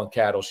she's hauling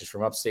cattle. She's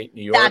from upstate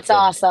New York, That's and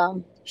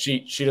awesome.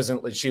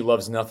 she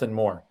loves nothing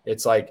more.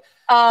 It's like,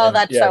 Oh, and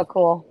that's yeah, so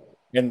cool.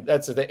 and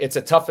it's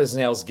a tough as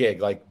nails gig,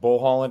 like bull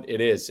hauling.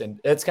 It is, and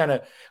it's kind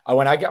of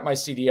when I got my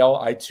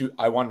CDL,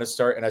 I wanted to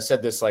start, and I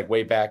said this like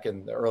way back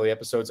in the early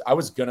episodes. I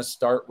was gonna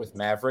start with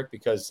Maverick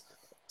because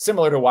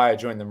similar to why I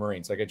joined the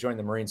Marines. Like I joined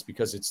the Marines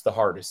because it's the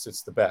hardest,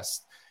 it's the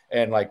best,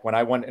 and like when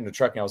I went into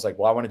trucking, I was like,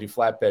 well, I want to do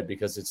flatbed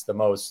because it's the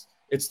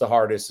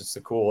hardest, it's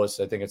the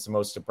coolest. I think it's the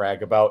most to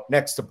brag about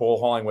next to bull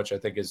hauling, which I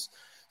think is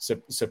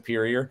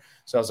superior.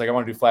 So I was like, I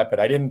want to do flatbed.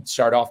 I didn't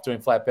start off doing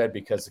flatbed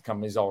because the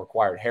companies all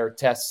required hair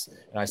tests,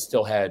 and I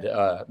still had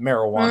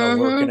marijuana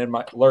Mm-hmm.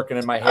 lurking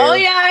in my Oh hair.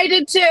 yeah, I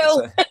did too.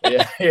 So,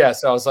 yeah, yeah.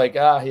 So I was like,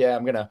 yeah,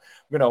 I'm gonna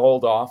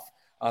hold off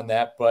on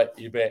that. But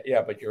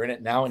but you're in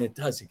it now, and it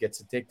gets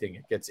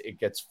addicting. It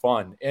gets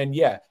fun, and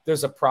yeah,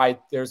 there's a pride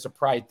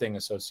thing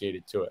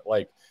associated to it.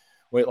 Like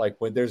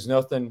when there's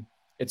nothing,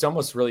 it's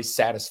almost really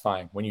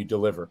satisfying when you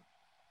deliver,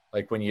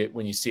 like when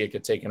you see it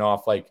get taken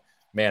off, like,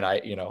 man, I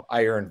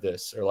earned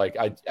this, or like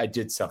I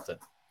did something.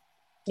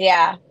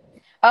 Yeah.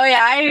 Oh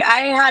yeah,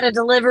 I had a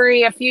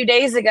delivery a few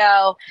days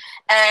ago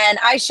and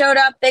I showed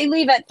up. They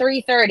leave at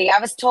 3:30. I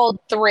was told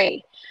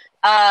 3.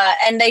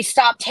 And they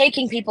stopped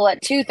taking people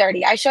at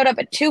 2:30. I showed up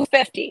at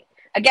 2:50.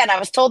 Again, I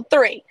was told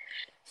 3.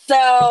 So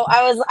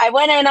I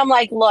went in, I'm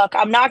like, look,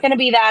 I'm not gonna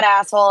be that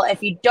asshole.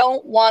 If you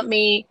don't want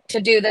me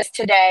to do this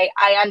today,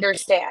 I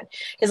understand.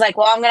 He's like,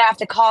 well, I'm gonna have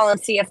to call and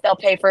see if they'll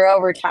pay for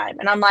overtime.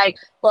 And I'm like,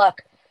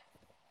 look,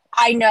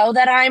 I know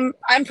that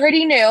I'm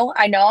pretty new.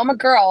 I know I'm a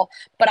girl,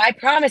 but I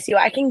promise you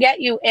I can get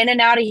you in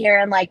and out of here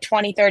in like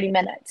 20, 30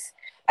 minutes.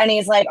 And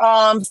he's like,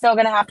 "Oh, I'm still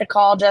going to have to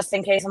call just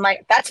in case." I'm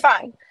like, "That's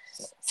fine."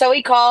 So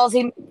he calls,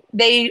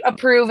 they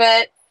approve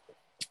it.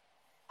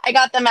 I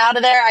got them out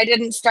of there. I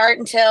didn't start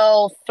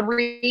until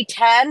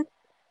 3:10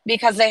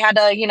 because they had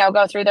to,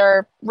 go through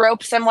their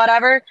ropes and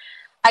whatever.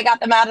 I got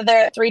them out of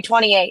there at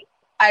 3:28.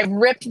 I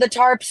ripped the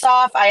tarps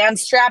off. I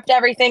unstrapped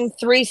everything,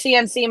 3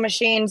 CNC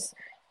machines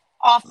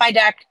off my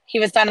deck. He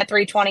was done at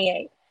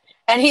 3:28.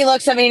 And he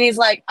looks at me and he's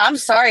like, "I'm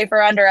sorry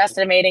for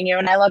underestimating you."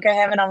 And I look at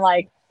him and I'm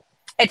like,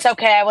 "It's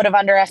okay. I would have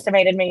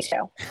underestimated me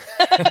too."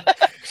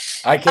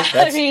 I can.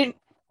 I mean,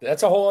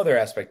 That's a whole other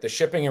aspect. The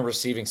shipping and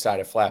receiving side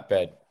of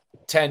flatbed,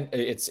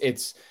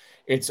 it's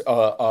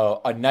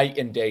a night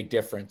and day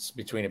difference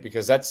between it,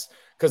 because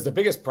the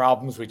biggest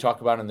problems we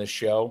talk about in this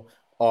show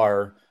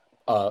are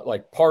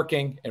like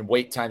parking and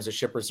wait times of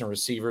shippers and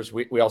receivers.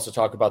 We also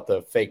talk about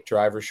the fake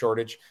driver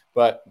shortage,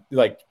 but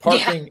like yeah.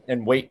 parking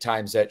and wait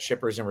times at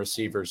shippers and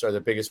receivers are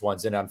the biggest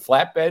ones. And on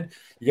flatbed,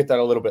 you get that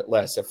a little bit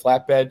less. At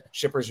flatbed,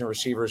 shippers and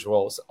receivers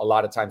will a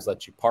lot of times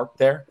let you park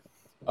there.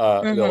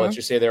 They'll let Mm-hmm.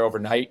 you stay there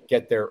overnight,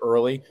 get there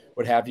early,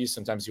 what have you.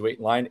 Sometimes you wait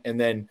in line, and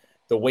then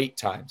the wait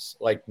times.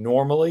 Like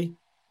normally,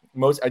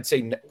 I'd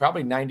say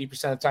probably 90%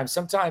 of the time.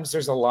 Sometimes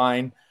there's a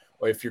line,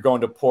 or if you're going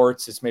to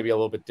ports, it's maybe a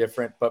little bit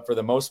different. But for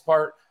the most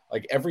part,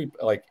 like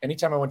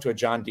anytime I went to a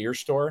John Deere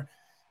store,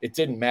 it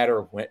didn't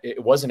matter when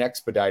it wasn't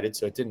expedited,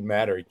 so it didn't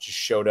matter. It just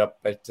showed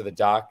up to the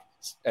dock,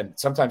 and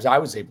sometimes I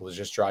was able to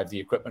just drive the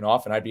equipment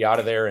off, and I'd be out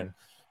of there in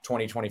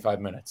 20,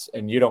 25 minutes.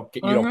 And you don't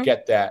Mm-hmm.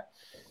 get that.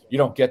 You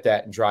don't get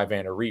that in dry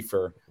van or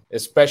reefer,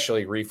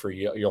 especially reefer.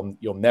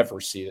 You'll never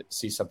see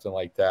something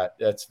like that.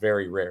 That's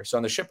very rare. So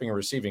on the shipping and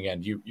receiving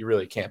end, you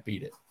really can't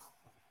beat it.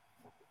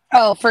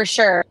 Oh, for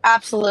sure.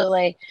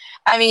 Absolutely.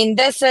 I mean,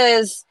 this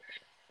is,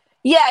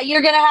 yeah,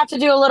 you're going to have to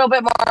do a little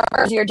bit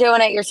more. If you're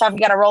doing it yourself, you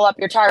got to roll up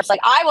your tarps. Like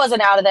I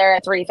wasn't out of there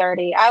at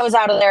 3:30. I was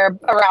out of there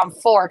around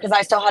 4 because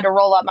I still had to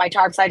roll up my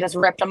tarps. I just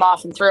ripped them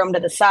off and threw them to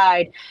the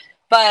side.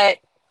 But,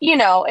 you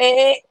know,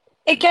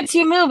 it gets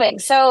you moving.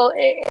 So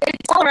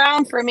it's all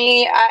around for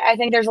me. I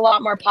think there's a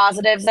lot more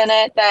positives in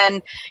it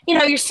than,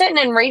 you're sitting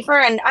in reefer.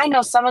 And I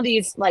know some of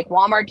these like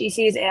Walmart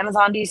DCs,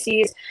 Amazon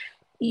DCs,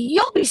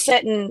 you'll be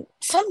sitting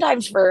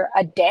sometimes for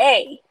a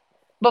day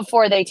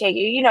before they take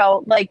you,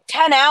 like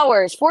 10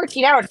 hours,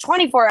 14 hours,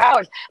 24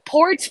 hours,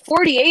 ports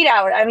 48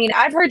 hours. I mean,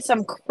 I've heard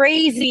some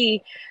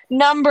crazy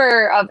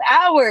number of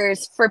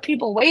hours for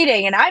people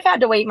waiting, and I've had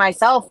to wait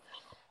myself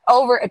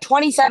over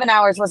 27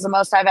 hours was the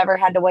most I've ever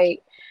had to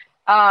wait.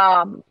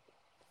 Um,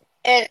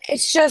 and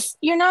it's just,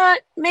 you're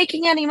not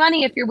making any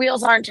money if your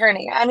wheels aren't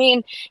turning. I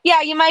mean,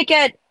 yeah, you might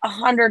get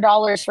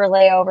 $100 for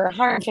layover,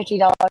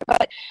 $150,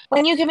 but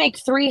when you can make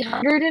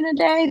 300 in a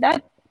day,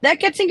 that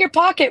gets in your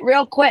pocket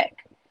real quick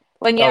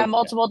when you Oh have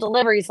multiple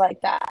deliveries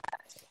like that.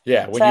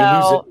 yeah, when you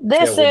lose it, So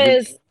yeah, this when you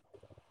is,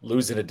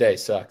 lose it a day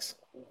sucks.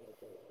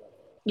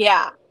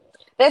 yeah,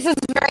 this is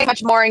very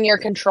much more in your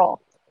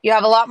control. You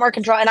have a lot more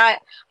control, and I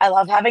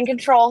love having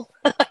control.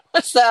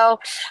 So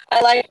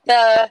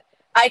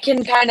I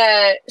can kind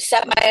of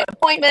set my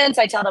appointments.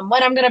 I tell them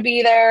when I'm going to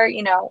be there.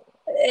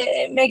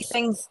 It makes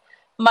things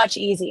much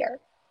easier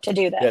to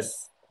do Yeah,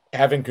 this.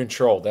 having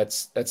control.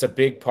 That's a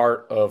big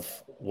part of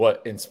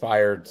what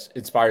inspires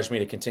me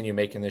to continue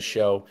making this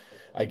show.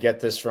 I get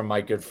this from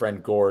my good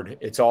friend Gord.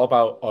 It's all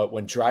about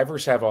when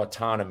drivers have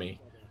autonomy,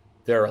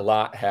 they're a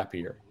lot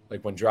happier.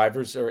 Like when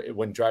drivers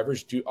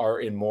do are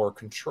in more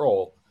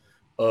control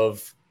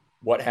of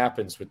what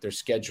happens with their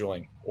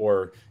scheduling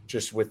or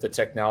just with the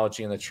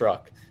technology in the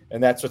truck.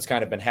 And that's what's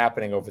kind of been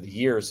happening over the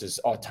years is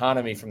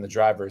autonomy from the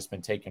driver has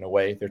been taken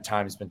away. Their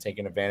time has been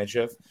taken advantage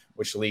of,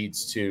 which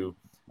leads to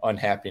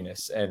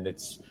unhappiness. And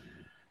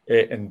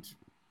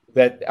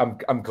that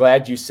I'm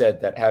glad you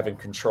said that having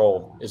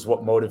control is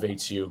what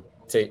motivates you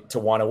to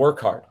want to work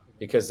hard,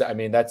 because I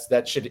mean that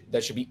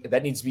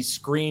needs to be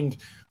screamed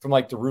from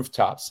like the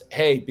rooftops.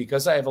 Hey,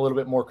 because I have a little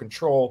bit more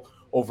control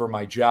over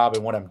my job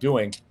and what I'm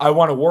doing, I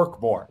want to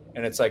work more.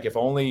 And it's like if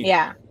only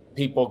Yeah.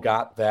 people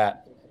got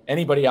that,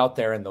 anybody out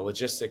there in the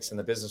logistics and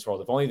the business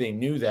world, if only they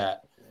knew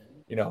that,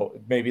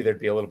 maybe there'd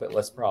be a little bit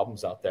less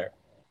problems out there.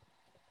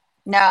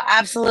 No,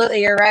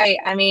 absolutely. You're right.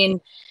 I mean,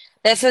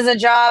 this is a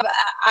job.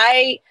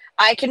 I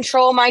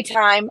control my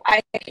time.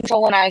 I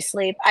control when I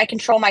sleep. I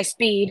control my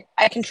speed.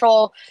 I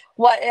control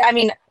I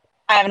mean,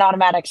 I have an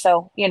automatic,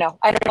 so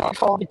I don't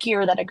control the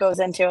gear that it goes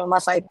into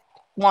unless I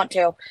want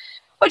to,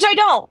 which I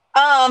don't.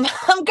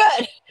 I'm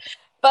good,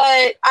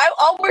 but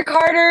I'll work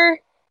harder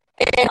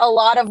in a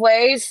lot of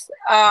ways.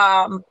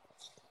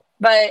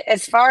 But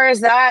as far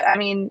as that, I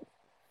mean,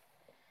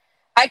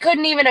 I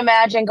couldn't even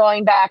imagine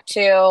going back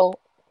to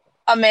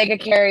a mega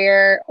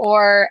carrier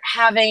or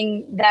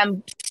having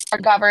them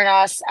govern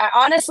us.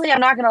 Honestly, I'm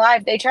not going to lie.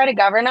 If they try to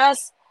govern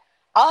us,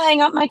 I'll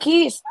hang up my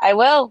keys. I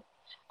will.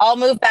 I'll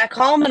move back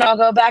home and I'll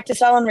go back to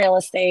selling real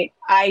estate.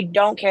 I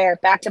don't care.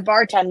 Back to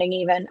bartending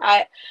even.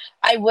 I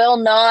will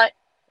not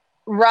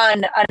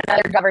run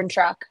another governed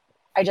truck.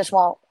 I just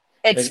won't.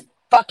 It's And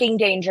fucking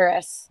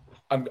dangerous.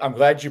 I'm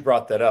glad you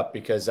brought that up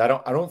because I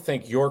don't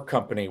think your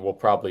company will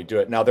probably do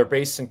it. Now they're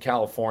based in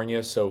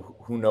California, so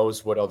who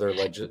knows what other We're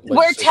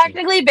legislation.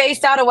 technically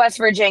based out of West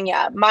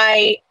Virginia.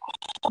 My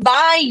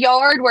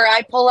yard where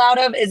I pull out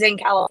of is in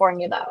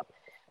California though.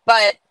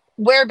 But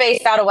we're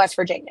based out of West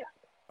Virginia.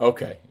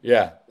 Okay,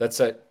 yeah,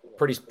 that's a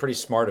pretty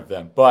smart of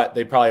them. But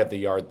they probably have the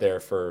yard there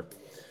for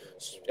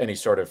any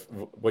sort of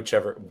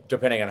whichever,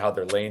 depending on how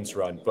their lanes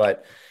run.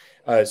 But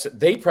so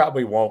they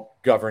probably won't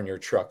govern your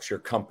trucks. Your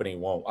company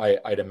won't.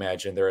 I'd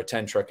imagine they're a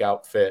 10 truck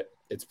outfit.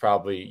 It's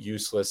probably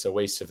useless, a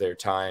waste of their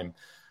time.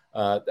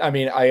 I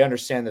mean, I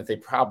understand that they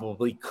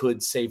probably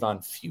could save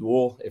on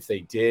fuel if they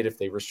did, if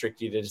they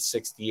restricted it to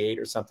 68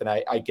 or something.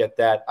 I get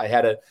that.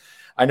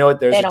 I know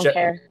They don't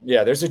care.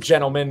 there's a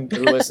gentleman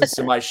who listens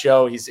to my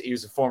show. He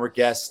was a former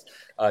guest,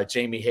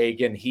 Jamie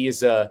Hagan. He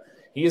is a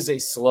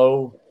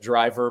slow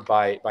driver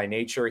by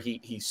nature.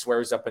 He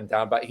swears up and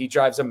down, but he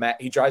drives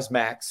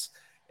Max,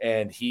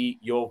 and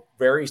you'll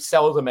very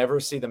seldom ever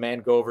see the man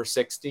go over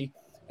 60.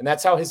 And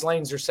that's how his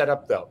lanes are set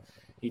up, though.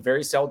 He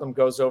very seldom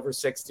goes over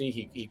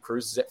 60. He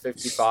cruises at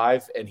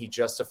 55, and he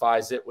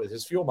justifies it with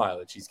his fuel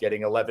mileage. He's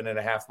getting 11 and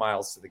a half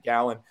miles to the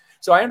gallon.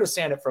 So I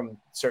understand it from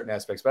certain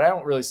aspects, but I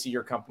don't really see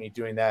your company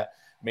doing that,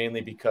 mainly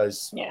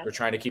because they're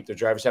trying to keep their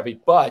drivers happy.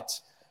 But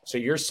so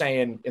you're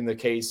saying in the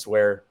case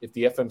where if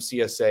the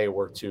FMCSA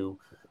were to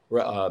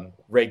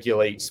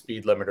regulate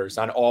speed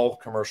limiters on all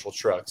commercial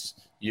trucks,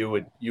 you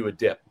would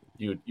dip,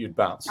 you'd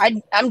bounce.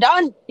 I'm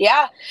done.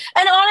 Yeah.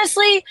 And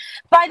honestly,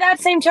 by that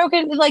same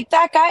token, like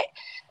that guy,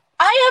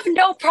 I have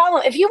no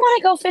problem. If you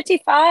want to go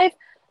 55,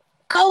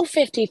 go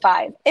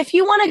 55. If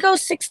you want to go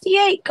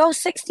 68, go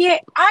 68.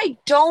 I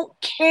don't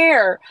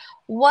care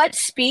what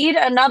speed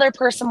another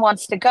person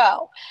wants to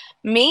go.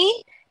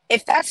 Me,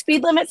 if that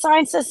speed limit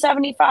sign says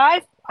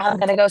 75, I'm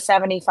going to go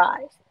 75.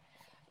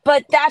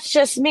 But that's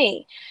just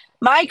me.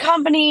 My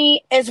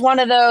company is one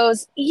of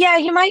those, yeah,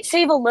 you might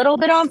save a little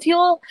bit on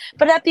fuel,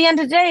 but at the end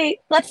of the day,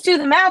 let's do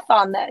the math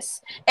on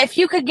this. If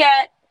you could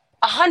get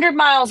 100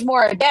 miles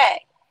more a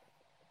day,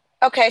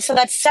 okay, so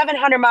that's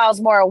 700 miles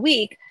more a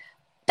week.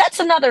 that's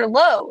another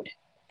load.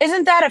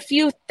 Isn't that a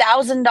few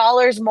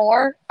 $1,000s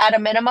more at a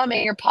minimum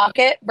in your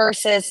pocket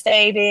versus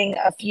saving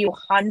a few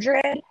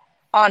hundred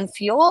on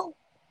fuel?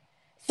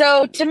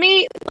 So to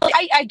me,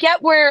 I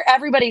get where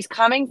everybody's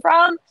coming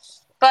from,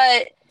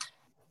 but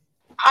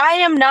I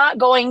am not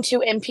going to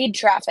impede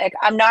traffic.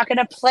 I'm not going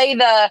to play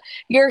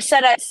you're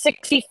set at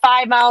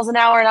 65 miles an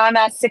hour and I'm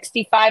at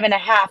 65 and a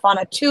half on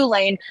a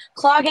 2-lane,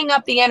 clogging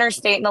up the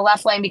interstate in the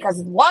left lane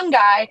because one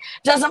guy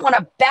doesn't want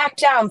to back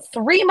down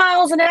 3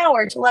 miles an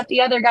hour to let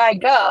the other guy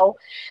go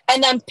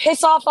and then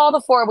piss off all the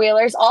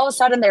four-wheelers. All of a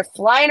sudden, they're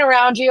flying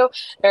around you.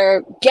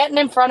 They're getting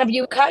in front of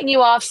you, cutting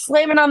you off,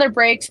 slamming on their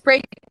brakes,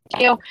 braking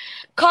you,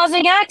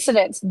 causing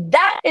accidents.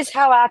 That is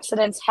how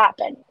accidents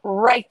happen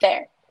right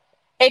there.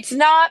 It's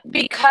not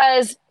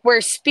because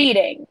we're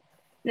speeding.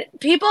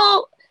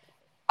 People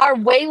are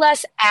way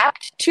less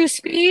apt to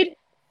speed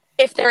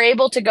if they're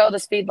able to go the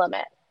speed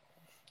limit.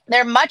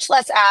 They're much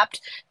less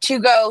apt to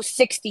go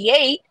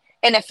 68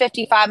 in a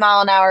 55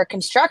 mile an hour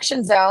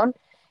construction zone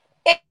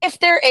if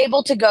they're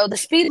able to go the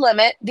speed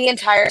limit the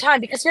entire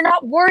time, because you're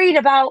not worried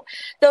about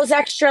those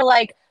extra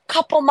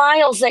couple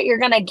miles that you're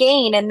going to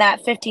gain in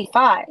that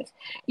 55.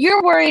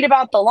 You're worried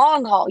about the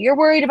long haul. You're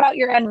worried about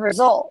your end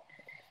result.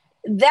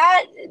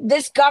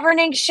 This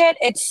governing shit,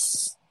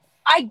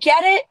 I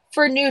get it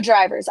for new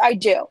drivers. I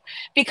do,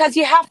 because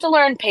you have to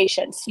learn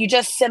patience. You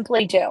just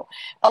simply do.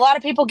 A lot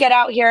of people get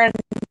out here and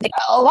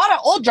a lot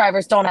of old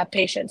drivers don't have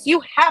patience.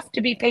 You have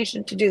to be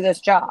patient to do this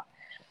job.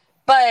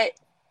 But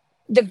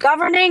the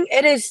governing,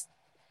 it's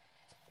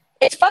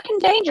fucking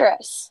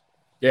dangerous.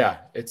 Yeah,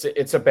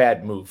 it's a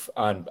bad move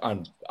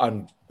on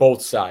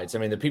both sides. I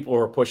mean, the people who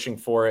are pushing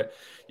for it,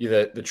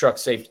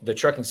 the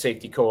Trucking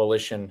Safety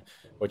Coalition,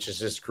 which is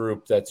this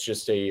group that's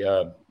just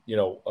an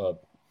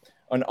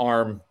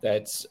arm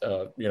that's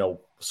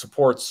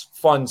supports,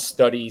 funds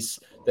studies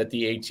that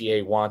the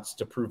ATA wants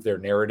to prove their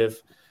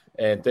narrative.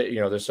 And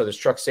so this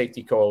Truck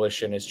Safety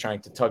Coalition is trying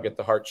to tug at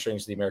the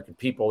heartstrings of the American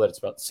people, that it's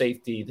about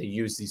safety. They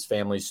use these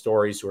family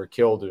stories who are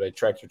killed by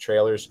tractor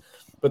trailers,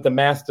 but the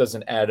math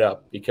doesn't add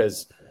up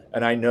because.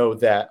 And I know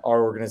that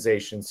our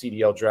organization,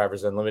 CDL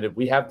Drivers Unlimited,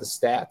 we have the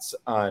stats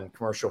on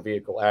commercial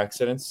vehicle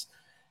accidents,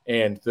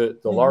 and the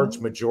large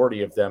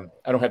majority of them,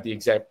 I don't have the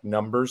exact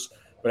numbers,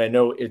 but I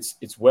know it's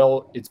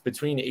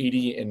between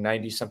 80 and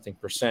 90 something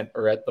percent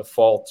are at the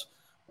fault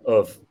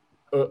of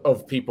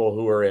people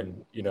who are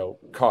in,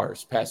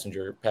 cars,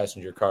 passenger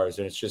cars.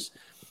 And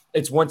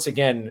it's once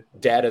again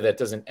data that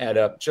doesn't add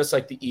up. Just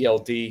like the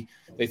ELD,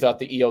 they thought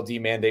the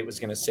ELD mandate was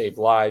going to save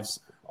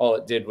lives. All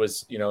it did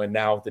was, and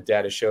now the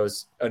data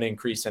shows an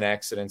increase in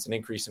accidents, an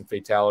increase in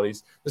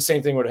fatalities. The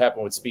same thing would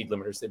happen with speed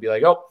limiters. They'd be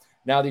like, oh,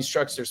 now these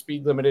trucks are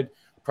speed limited,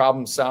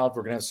 problem solved.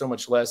 We're going to have so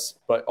much less,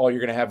 but all you're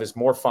going to have is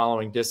more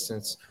following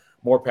distance,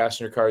 more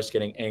passenger cars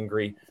getting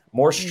angry,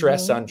 more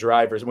stress on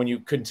drivers. When you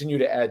continue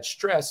to add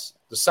stress,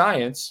 the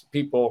science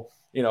people,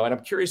 and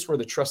I'm curious where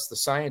the trust the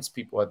science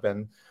people have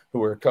been who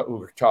were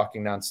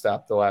talking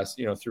nonstop the last,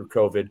 through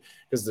COVID,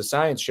 because the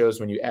science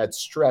shows when you add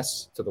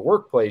stress to the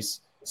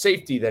workplace,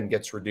 safety then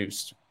gets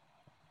reduced.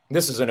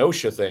 This is an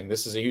OSHA thing.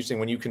 This is a huge thing.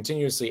 When you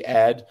continuously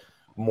add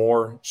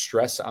more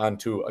stress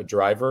onto a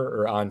driver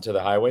or onto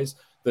the highways,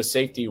 the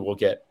safety will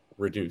get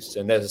reduced.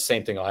 And that's the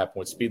same thing will happen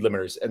with speed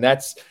limiters.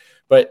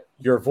 But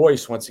your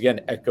voice, once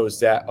again, echoes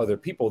that other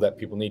people that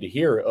people need to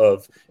hear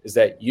of, is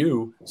that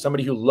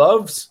somebody who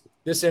loves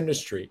this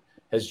industry,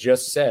 has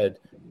just said,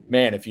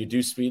 man, if you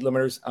do speed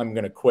limiters, I'm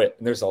going to quit.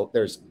 And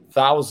there's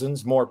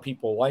thousands more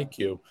people like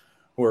you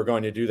who are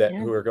going to do that,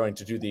 who are going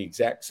to do the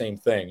exact same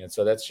thing. And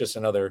so that's just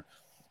another,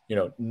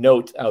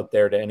 note out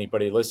there to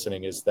anybody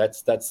listening, is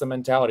that's the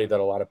mentality that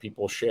a lot of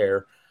people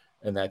share.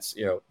 And that's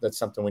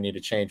something we need to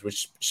change.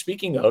 Which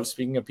speaking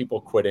of people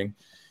quitting,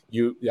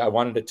 I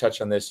wanted to touch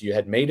on this. You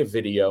had made a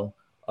video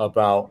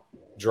about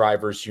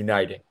drivers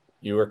uniting.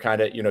 You were kind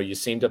of, you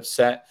seemed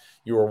upset.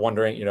 You were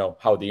wondering,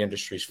 how the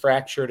industry's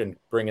fractured and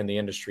bringing the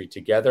industry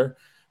together.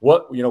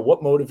 What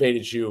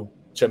motivated you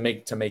to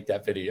make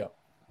that video?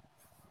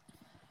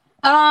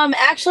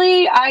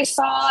 Actually, I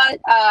saw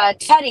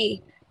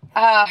Teddy,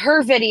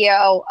 her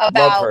video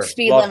about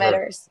speed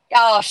limiters.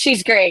 Oh,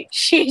 she's great.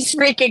 She's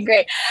freaking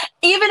great.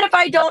 Even if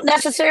I don't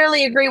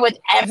necessarily agree with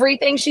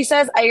everything she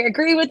says, I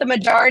agree with the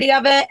majority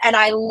of it, and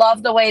I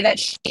love the way that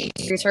she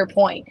makes her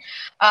point.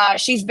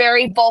 She's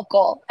very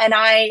vocal, and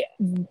I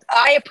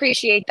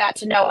appreciate that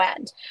to no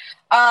end.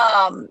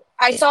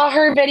 I saw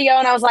her video,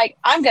 and I was like,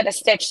 I'm gonna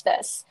stitch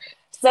this.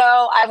 So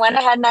I went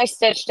ahead and I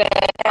stitched it.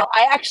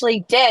 I actually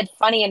did,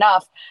 funny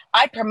enough,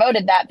 I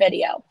promoted that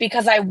video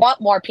because I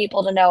want more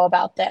people to know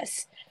about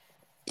this.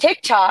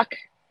 TikTok,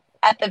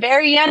 at the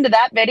very end of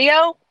that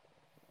video,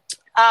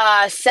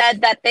 said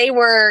that they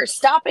were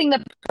stopping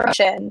the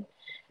promotion.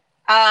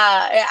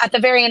 At the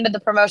very end of the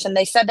promotion,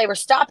 they said they were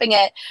stopping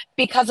it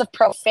because of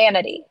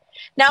profanity.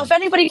 Now, if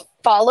anybody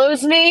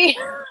follows me,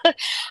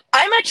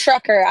 I'm a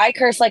trucker. I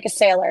curse like a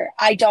sailor.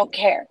 I don't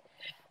care.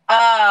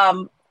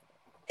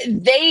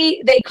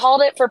 They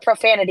called it for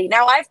profanity.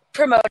 Now, I've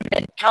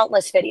promoted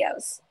countless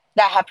videos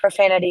that have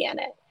profanity in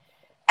it.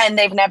 and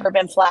they've never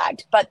been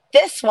flagged. But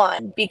this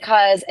one,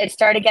 because it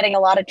started getting a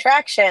lot of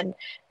traction,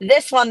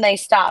 this one they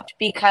stopped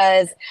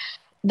because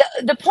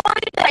the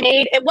point that I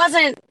made,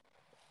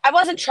 I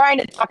wasn't trying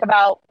to talk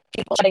about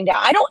people shutting down.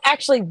 I don't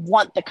actually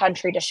want the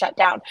country to shut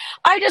down.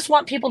 I just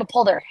want people to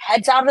pull their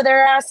heads out of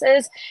their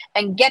asses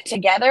and get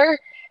together,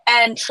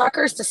 and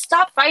truckers to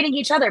stop fighting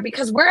each other,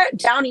 because we're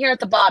down here at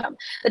the bottom.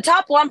 The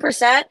top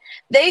 1%,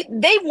 they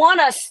want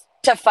us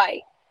to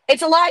fight.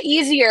 It's a lot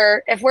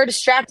easier if we're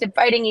distracted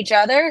fighting each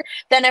other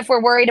than if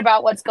we're worried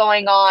about what's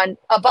going on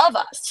above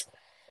us.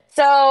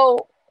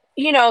 So,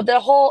 the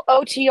whole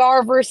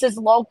OTR versus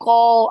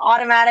local,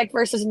 automatic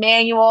versus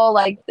manual,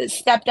 like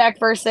step deck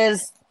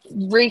versus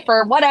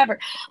reefer, whatever.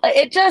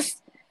 It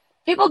just,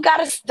 people got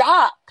to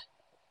stop.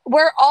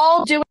 We're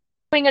all doing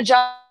a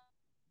job.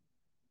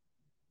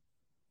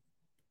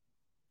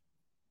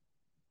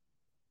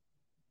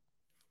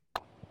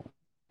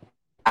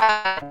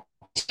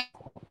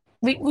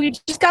 We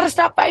just got to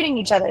stop fighting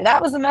each other.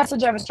 That was the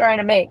message I was trying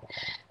to make.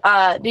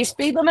 These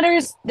speed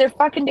limiters, they're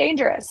fucking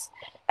dangerous.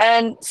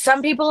 And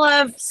some people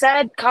have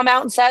come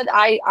out and said,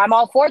 I'm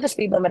all for the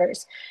speed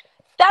limiters.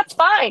 That's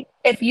fine.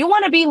 If you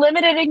want to be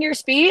limited in your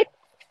speed,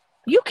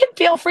 you can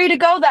feel free to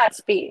go that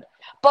speed.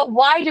 But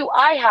why do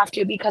I have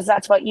to? Because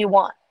that's what you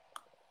want.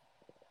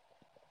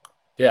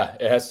 Yeah,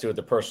 it has to do with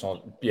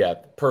the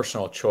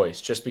personal choice.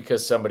 Just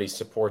because somebody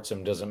supports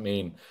them doesn't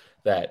mean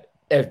that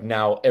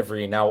now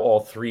all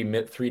 3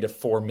 to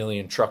 4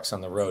 million trucks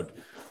on the road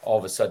all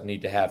of a sudden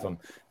need to have them.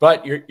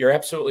 But you're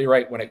absolutely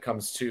right when it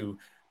comes to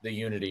the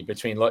unity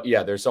between,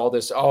 there's all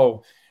this,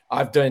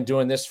 I've been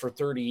doing this for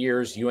 30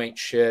 years, you ain't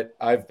shit.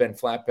 I've been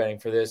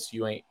flatbedding for this,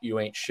 you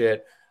ain't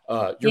shit.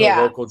 You're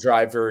a local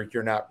driver,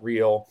 you're not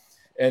real.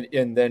 But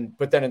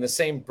then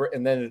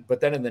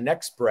in the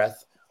next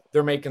breath,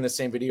 they're making the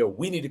same video.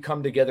 We need to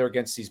come together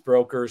against these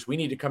brokers. We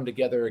need to come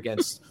together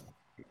against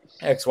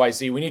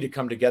XYZ. We need to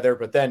come together.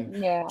 But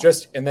then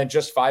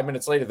just 5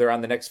 minutes later, they're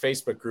on the next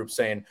Facebook group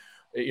saying,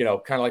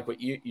 kind of like what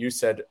you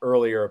said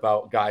earlier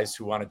about guys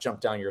who want to jump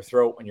down your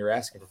throat when you're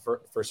asking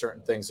for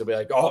certain things. They'll be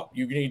like, oh,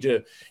 you need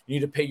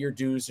to pay your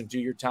dues and do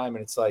your time.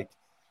 And it's like,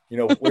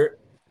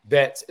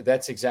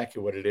 that's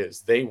exactly what it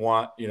is. They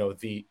want,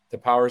 the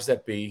powers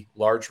that be,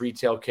 large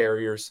retail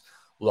carriers,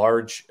 the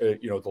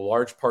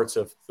large parts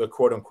of the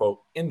quote unquote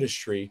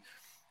industry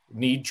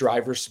need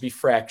drivers to be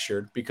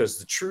fractured, because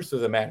the truth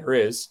of the matter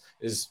is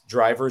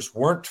drivers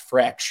weren't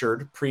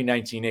fractured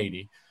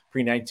pre-1980.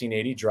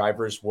 Pre-1980,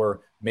 drivers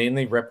were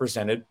mainly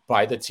represented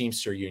by the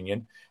Teamster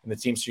Union, and the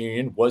Teamster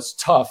Union was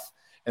tough,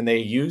 and they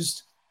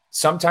used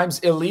sometimes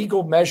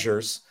illegal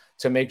measures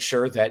to make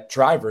sure that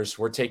drivers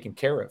were taken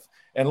care of.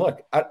 And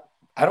look,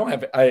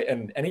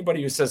 and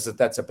anybody who says that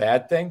that's a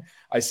bad thing,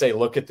 I say,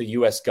 look at the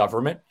U.S.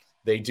 government.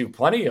 They do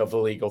plenty of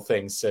illegal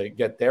things to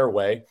get their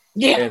way.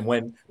 Yeah.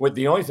 And with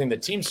the only thing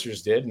that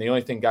Teamsters did, and the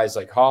only thing guys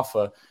like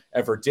Hoffa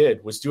ever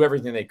did, was do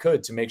everything they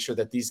could to make sure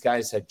that these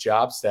guys had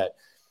jobs that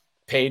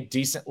paid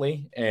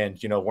decently and,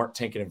 weren't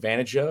taken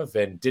advantage of,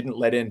 and didn't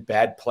let in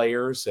bad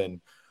players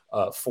and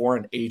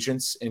foreign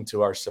agents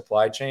into our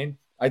supply chain.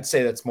 I'd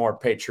say that's more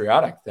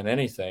patriotic than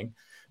anything.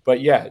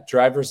 But yeah,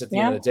 drivers at the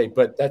end of the day.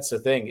 But that's the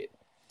thing.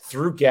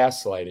 Through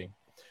gaslighting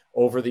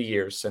over the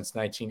years since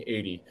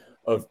 1980,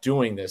 of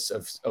doing this,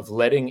 of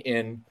letting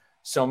in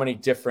so many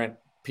different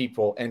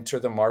people enter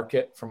the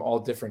market from all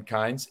different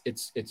kinds,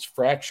 it's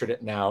fractured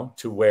it now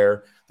to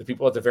where the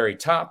people at the very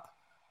top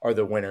are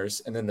the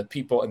winners, and then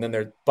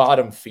they're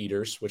bottom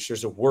feeders, which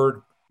there's a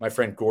word my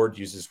friend Gord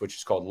uses, which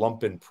is called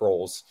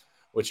lumpenproles,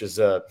 which is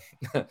a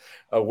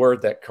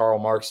word that Karl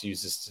Marx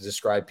uses to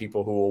describe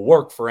people who will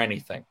work for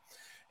anything.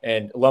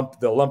 And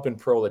the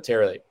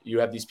lumpenproletariat, you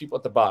have these people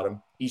at the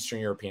bottom, Eastern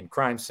European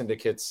crime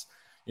syndicates,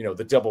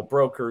 the double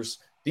brokers.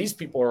 These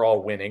people are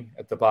all winning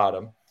at the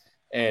bottom,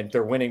 and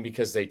they're winning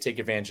because they take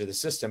advantage of the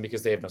system,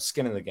 because they have no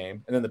skin in the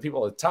game. And then the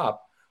people at the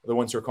top are the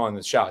ones who are calling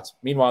the shots.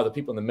 Meanwhile, the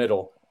people in the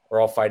middle are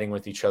all fighting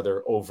with each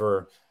other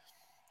over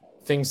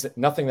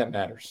nothing that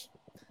matters.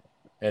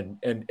 And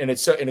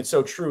it's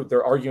so true.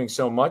 They're arguing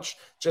so much,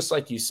 just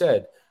like you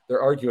said,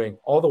 they're arguing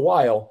all the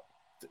while.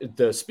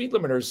 The speed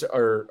limiters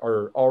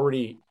are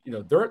already,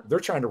 they're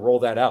trying to roll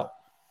that out.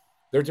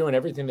 They're doing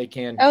everything they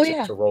can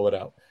to roll it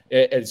out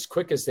as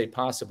quick as they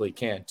possibly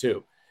can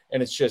too.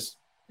 And it's just,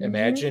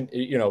 imagine,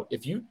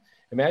 if you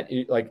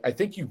imagine, like, I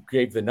think you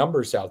gave the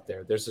numbers out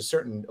there. There's a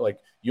certain,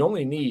 you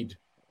only need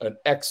an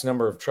X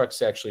number of trucks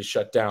to actually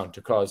shut down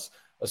to cause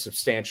a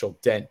substantial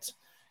dent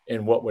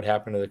in what would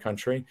happen to the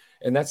country.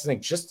 And that's the thing,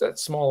 just that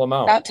small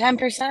amount. About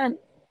 10%.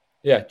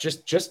 Yeah,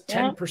 just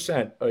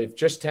 10%. If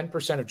just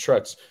 10% of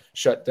trucks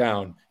shut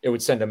down, it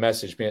would send a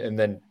message, and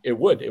then it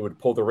would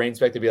pull the reins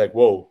back to be like,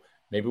 whoa,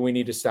 maybe we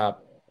need to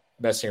stop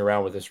messing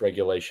around with this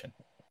regulation.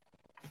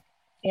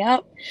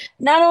 Yep.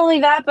 Not only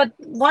that, but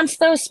once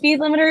those speed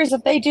limiters,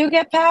 if they do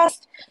get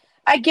passed,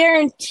 I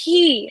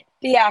guarantee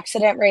the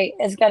accident rate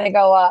is going to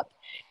go up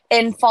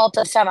in fault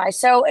of semi.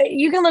 So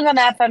you can look on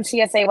the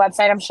FMCSA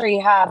website. I'm sure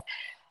you have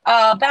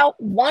about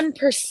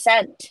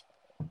 1%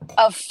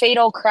 of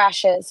fatal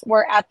crashes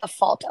were at the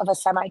fault of a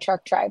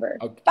semi-truck driver.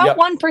 Okay. About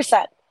Yep.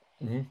 1%.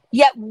 Mm-hmm.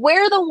 Yet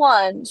we're the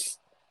ones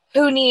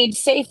who need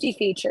safety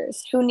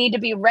features, who need to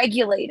be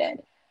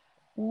regulated.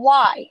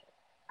 Why?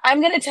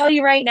 I'm going to tell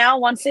you right now,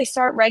 once they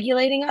start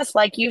regulating us,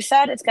 like you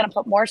said, it's going to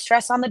put more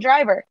stress on the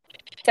driver.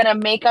 It's going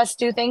to make us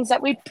do things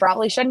that we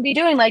probably shouldn't be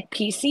doing, like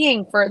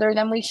PCing further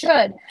than we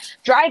should,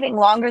 driving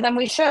longer than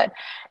we should.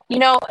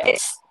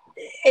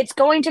 It's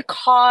going to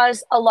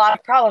cause a lot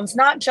of problems,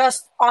 not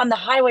just on the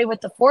highway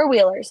with the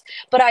four-wheelers,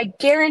 but I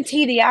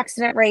guarantee the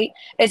accident rate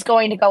is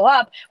going to go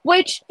up,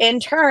 which in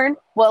turn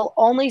will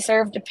only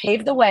serve to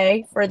pave the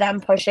way for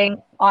them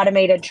pushing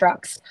automated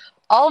trucks.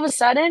 All of a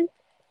sudden,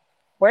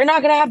 we're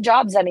not going to have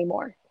jobs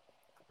anymore.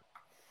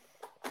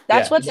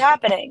 That's Yeah. what's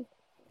happening.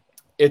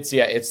 It's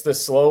the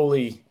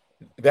slowly,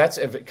 that's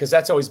because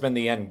that's always been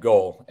the end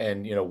goal.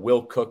 And,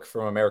 Will Cook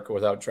from America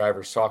Without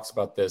Drivers talks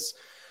about this.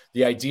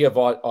 The idea of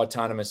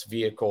autonomous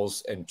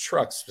vehicles and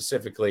trucks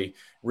specifically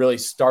really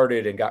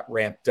started and got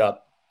ramped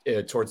up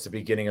towards the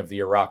beginning of the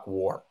Iraq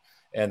War.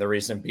 And the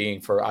reason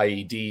being for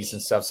IEDs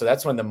and stuff. So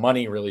that's when the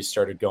money really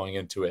started going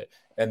into it.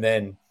 And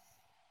then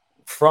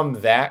from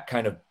that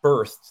kind of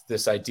birthed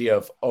this idea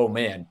of, oh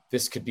man,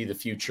 this could be the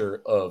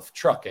future of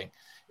trucking,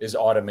 is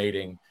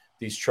automating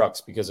these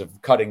trucks because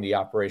of cutting the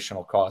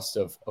operational cost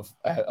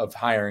of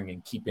hiring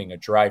and keeping a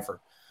driver,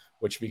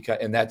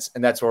 and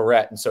that's where we're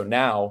at. And so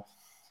now,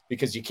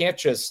 because you can't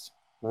just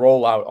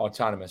roll out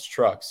autonomous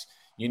trucks,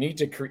 you need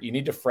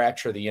to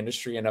fracture the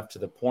industry enough to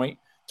the point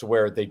to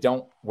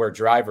where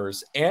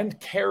drivers and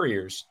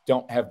carriers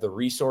don't have the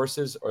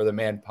resources or the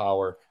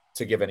manpower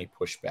to give any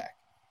pushback.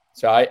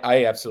 So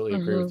I absolutely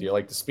agree with you.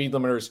 Like, the speed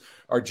limiters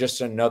are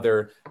just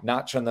another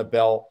notch on the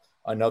belt,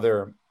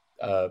 another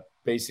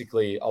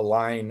basically a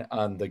line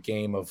on the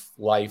game of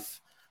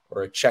life,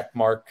 or a check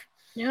mark.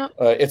 Yeah.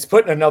 It's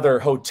putting another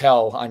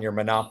hotel on your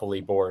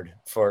monopoly board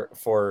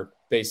for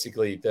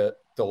basically the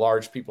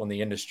large people in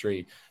the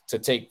industry to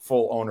take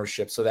full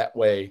ownership. So that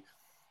way,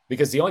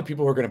 because the only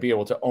people who are going to be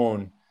able to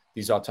own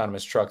these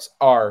autonomous trucks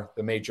are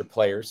the major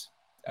players.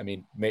 I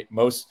mean,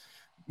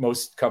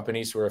 most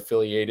companies who are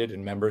affiliated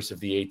and members of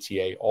the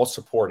ATA all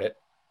support it.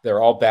 They're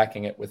all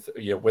backing it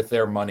with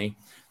their money.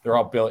 They're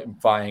all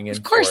buying in.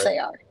 Of course for it. they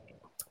are.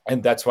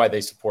 And that's why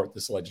they support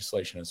this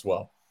legislation as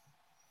well.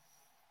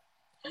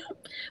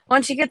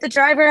 Once you get the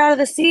driver out of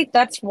the seat,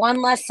 that's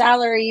one less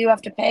salary you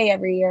have to pay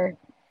every year.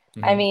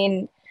 Mm-hmm. I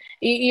mean,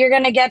 you're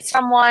going to get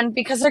someone,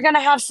 because they're going to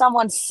have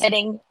someone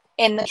sitting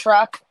in the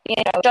truck,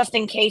 just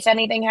in case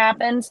anything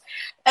happens.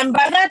 And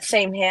by that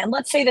same hand,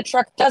 let's say the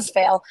truck does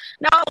fail.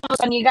 Now all of a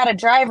sudden you got a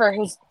driver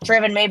who's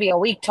driven maybe a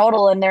week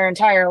total in their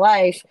entire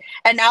life.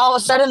 And now all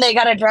of a sudden they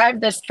got to drive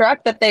this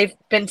truck that they've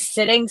been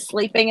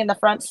sleeping in the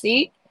front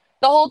seat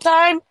the whole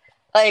time.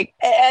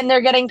 And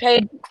they're getting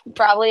paid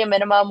probably a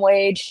minimum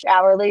wage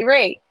hourly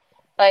rate.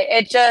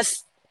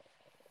 It's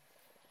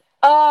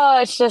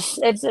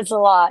a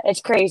lot.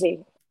 It's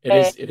crazy.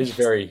 It is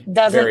very,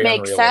 doesn't very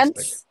make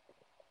sense.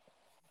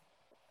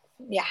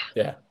 Yeah.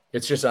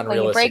 It's just unrealistic.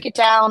 When you break it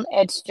down,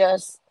 it's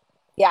just,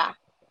 yeah.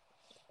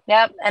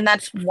 Yep. And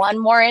that's one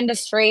more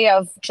industry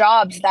of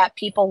jobs that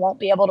people won't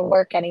be able to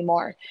work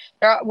anymore.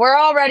 We're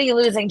already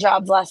losing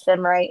jobs left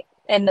and right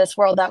in this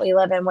world that we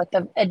live in with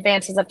the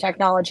advances of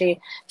technology.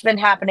 It's been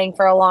happening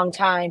for a long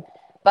time.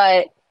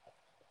 But,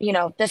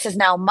 this is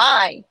now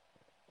my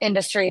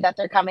industry that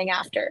they're coming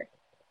after.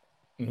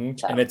 Mm-hmm.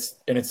 So.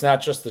 And it's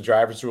not just the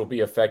drivers who will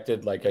be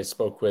affected. Like I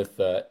spoke with,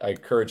 I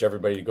encourage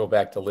everybody to go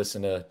back to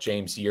listen to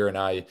James Year and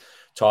I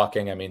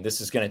talking. I mean,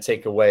 this is going to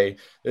take away,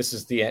 this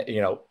is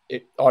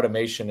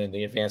automation and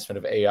the advancement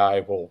of AI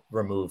will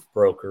remove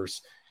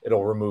brokers.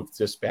 It'll remove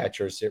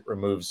dispatchers. It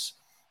removes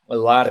a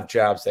lot of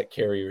jobs that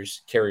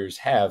carriers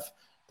have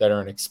that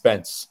are an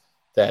expense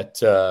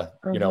that,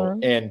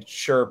 and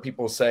sure,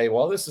 people say,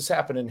 well, this has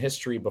happened in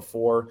history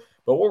before.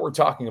 But what we're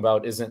talking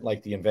about isn't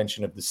like the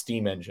invention of the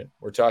steam engine.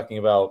 We're talking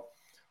about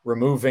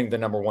removing the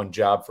number one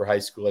job for high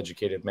school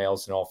educated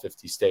males in all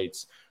 50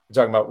 states. We're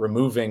talking about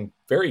removing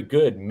very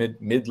good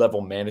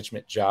mid-level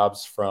management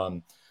jobs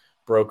from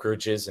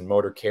brokerages and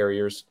motor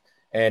carriers,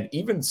 and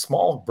even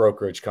small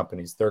brokerage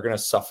companies. They're going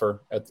to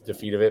suffer at the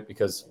defeat of it,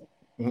 because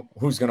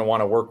who's going to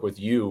want to work with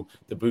you,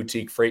 the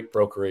boutique freight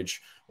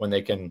brokerage, when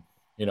they can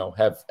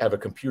have a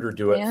computer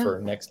do it for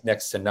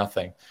next to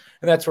nothing.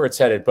 And that's where it's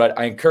headed. But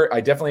I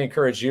definitely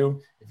encourage you,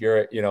 if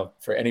you're,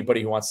 for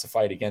anybody who wants to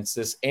fight against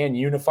this and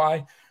unify,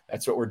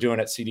 that's what we're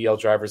doing at CDL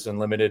Drivers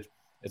Unlimited.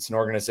 It's an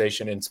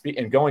organization.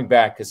 And going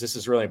back, because this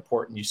is really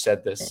important, you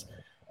said this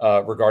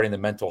regarding the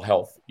mental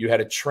health. You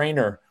had a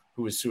trainer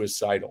who was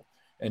suicidal.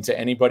 And to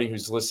anybody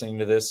who's listening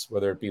to this,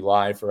 whether it be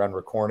live or on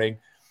recording,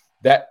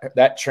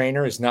 that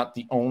trainer is not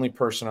the only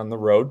person on the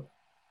road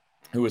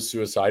who is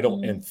suicidal.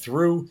 Mm-hmm. And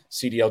through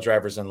CDL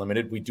Drivers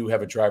Unlimited, we do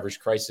have a driver's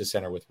crisis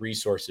center with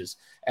resources,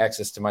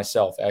 access to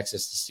myself,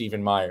 access to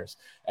Stephen Myers,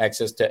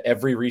 access to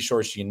every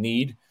resource you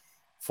need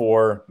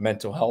for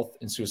mental health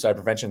and suicide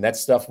prevention.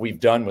 That's stuff we've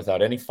done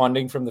without any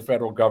funding from the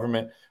federal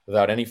government,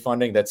 without any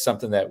funding. That's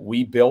something that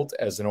we built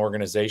as an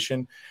organization.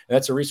 And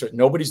that's a research.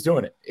 Nobody's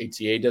doing it.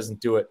 ATA doesn't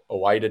do it.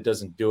 OIDA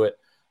doesn't do it.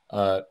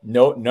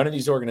 None of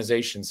these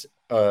organizations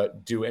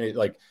do any,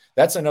 like,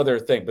 that's another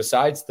thing.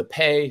 Besides the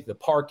pay, the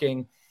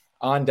parking,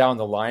 on down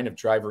the line of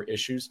driver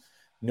issues,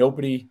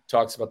 nobody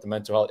talks about the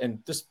mental health. And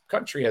this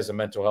country has a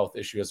mental health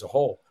issue as a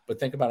whole. But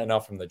think about it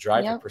now from the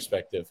driver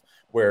perspective,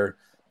 where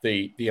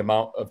the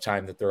amount of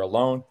time that they're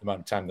alone, the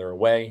amount of time they're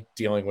away,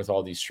 dealing with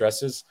all these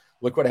stresses.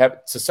 Look what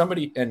happened to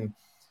somebody, and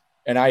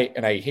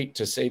I hate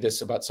to say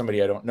this about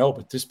somebody I don't know,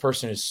 but this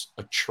person is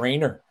a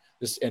trainer.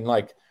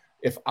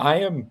 If I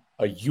am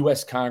a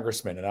U.S.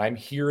 congressman and I'm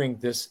hearing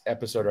this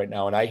episode right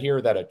now, and I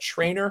hear that a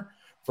trainer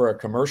for a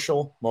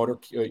commercial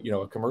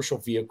a commercial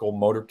vehicle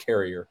motor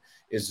carrier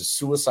is a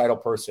suicidal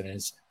person and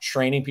is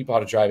training people how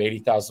to drive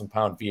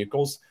 80,000-pound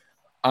vehicles,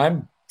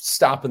 I'm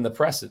stopping the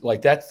press.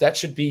 Like that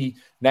should be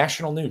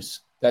national news.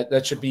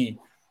 That should be.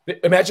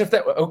 Imagine if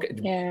that. Okay,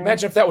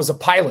 Imagine if that was a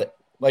pilot.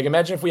 Like,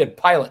 imagine if we had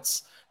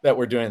pilots that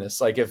were doing this.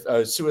 Like, if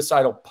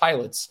suicidal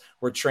pilots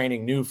were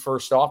training new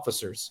first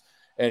officers,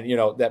 and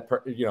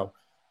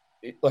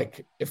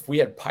like, if we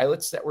had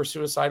pilots that were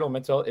suicidal,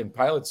 mental, and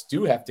pilots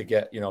do have to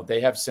get,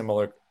 they have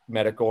similar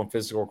medical and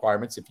physical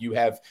requirements. If you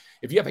have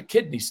a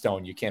kidney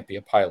stone, you can't be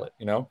a pilot.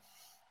 You'll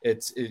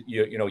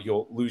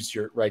lose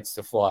your rights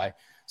to fly.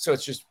 So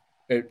it's just.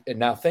 And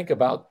now think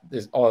about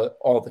this,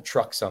 all the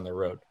trucks on the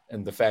road,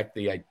 and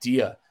the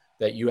idea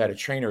that you had a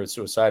trainer with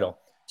suicidal.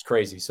 It's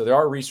crazy. So there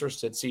are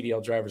resources at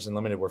CDL Drivers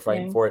Unlimited. We're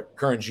fighting for it.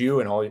 Encourage you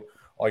and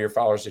all your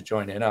followers to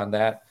join in on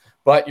that.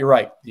 But you're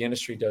right. The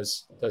industry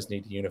does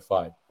need to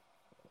unify.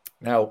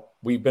 Now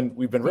we've been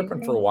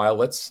ripping for a while.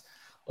 Let's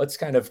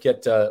kind of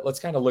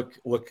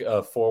look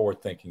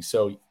forward thinking.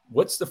 So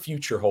what's the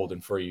future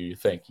holding for you? You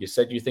think you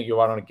said you think you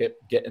want to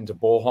get into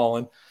bull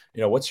hauling.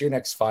 What's your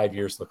next 5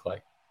 years look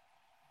like?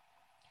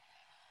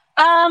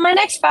 My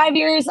next 5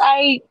 years,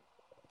 I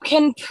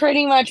can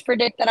pretty much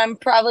predict that I'm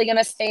probably going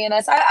to stay in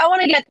this. I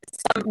want to get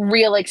some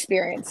real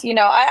experience.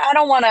 I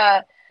don't want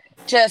to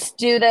just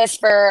do this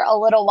for a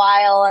little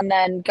while and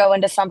then go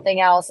into something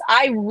else.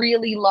 I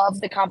really love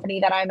the company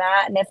that I'm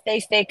at. And if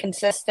they stay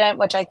consistent,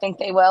 which I think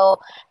they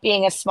will,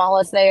 being as small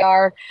as they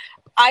are,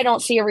 I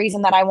don't see a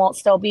reason that I won't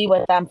still be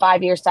with them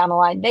 5 years down the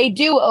line. They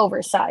do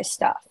oversized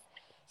stuff.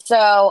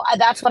 So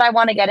that's what I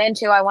want to get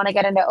into. I want to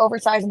get into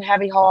oversized and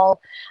heavy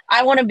haul.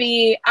 I want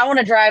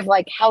to drive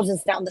like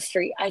houses down the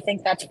street. I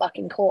think that's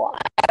fucking cool.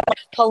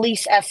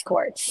 Police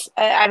escorts.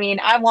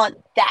 I want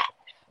that.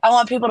 I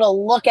want people to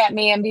look at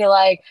me and be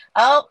like,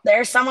 oh,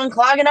 there's someone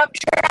clogging up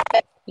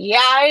traffic.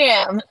 Yeah,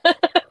 I am.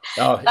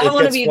 I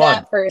want to be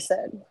that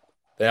person.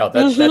 Yeah,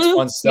 that's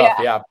fun stuff.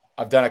 Yeah.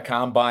 I've done a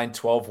combine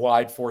 12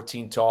 wide,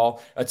 14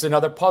 tall. That's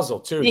another puzzle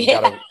too. You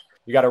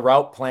got a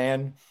route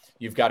plan.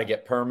 You've got to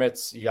get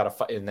permits.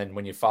 And then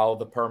when you follow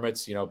the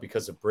permits,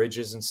 because of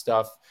bridges and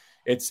stuff,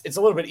 it's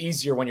a little bit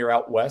easier when you're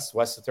out west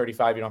of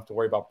 35. You don't have to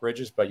worry about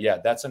bridges. But yeah,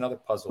 that's another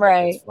puzzle.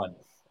 Right. That's fun.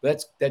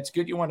 That's good.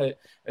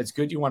 It's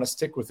good. You want to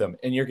stick with them,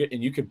 and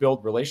you could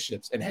build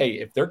relationships. And hey,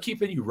 if they're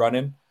keeping you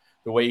running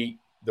the way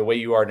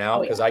you are now,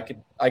 because I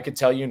could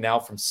tell you now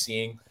from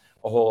seeing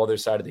a whole other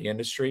side of the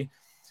industry,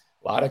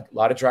 a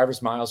lot of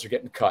drivers' miles are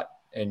getting cut,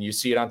 and you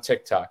see it on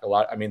TikTok a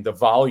lot. I mean, the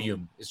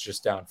volume is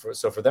just down.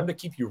 So for them to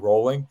keep you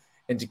rolling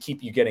and to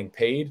keep you getting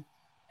paid,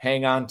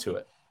 hang on to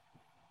it.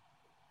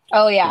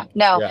 Oh, yeah.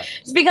 No,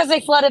 It's because they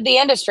flooded the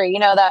industry.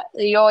 That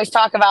you always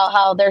talk about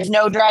how there's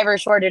no driver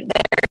shortage.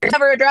 There's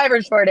never a driver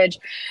shortage.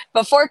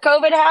 Before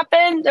COVID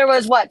happened, there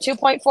was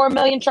 2.4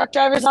 million truck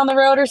drivers on the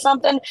road or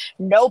something.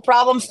 No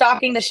problem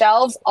stocking the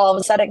shelves. All of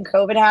a sudden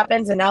COVID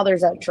happens and now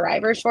there's a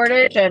driver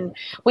shortage and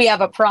we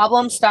have a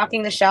problem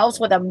stocking the shelves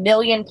with 1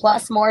 million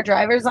plus more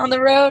drivers on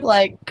the road.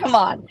 Like, come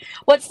on.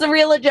 What's the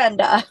real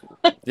agenda?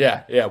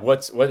 Yeah.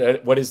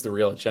 What is the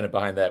real agenda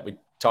behind that? We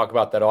talk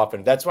about that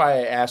often. That's why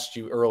I asked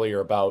you earlier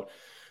about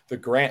the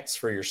grants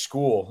for your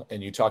school,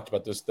 and you talked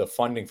about the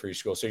funding for your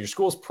school. So your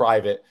school's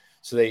private,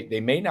 so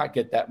they may not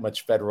get that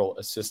much federal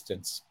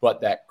assistance,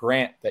 but that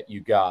grant that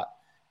you got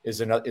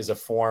is a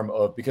form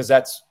of, because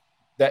that's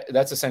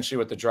essentially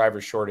what the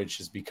driver shortage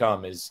has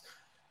become. It's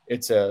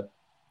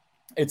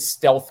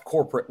stealth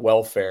corporate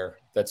welfare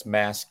that's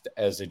masked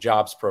as a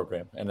jobs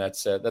program, and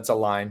that's a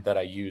line that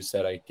I use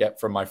that I get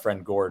from my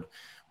friend Gord,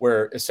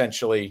 where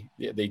essentially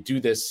they do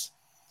this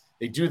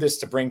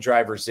to bring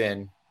drivers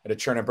in at a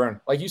churn and burn.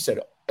 Like you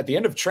said, at the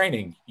end of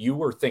training, you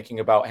were thinking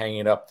about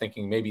hanging up,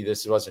 thinking maybe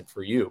this wasn't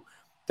for you.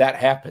 That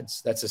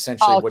happens. That's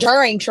essentially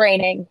during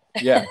training.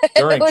 Yeah,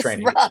 during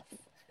training. Rough.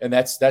 And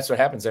that's what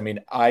happens. I mean,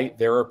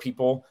 there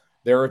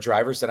are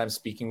drivers that I'm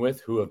speaking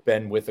with who have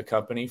been with a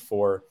company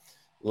for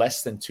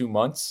less than 2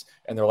 months,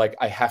 and they're like,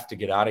 I have to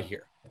get out of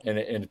here. And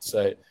it's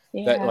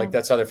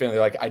that's how they're feeling.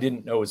 They're like, I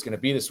didn't know it was going to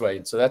be this way.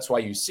 And so that's why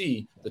you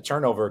see the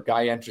turnover.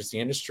 Guy enters the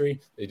industry,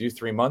 they do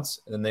 3 months,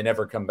 and then they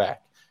never come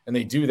back. And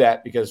they do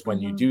that because when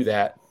you do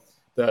that,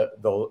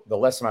 the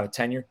less amount of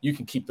tenure, you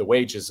can keep the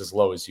wages as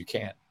low as you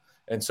can.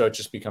 And so it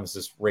just becomes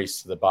this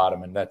race to the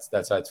bottom. And that's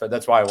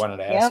why I wanted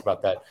to ask Yep.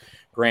 about that,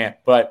 Grant.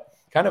 But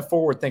kind of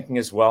forward thinking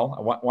as well.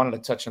 I wanted to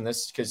touch on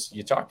this because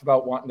you talked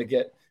about wanting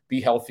to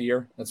be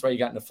healthier. That's why you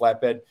got into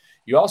flatbed.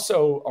 You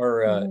also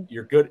are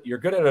you're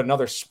good at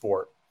another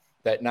sport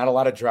that not a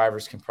lot of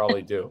drivers can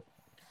probably do.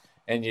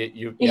 And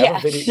you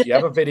Yes.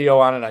 have a video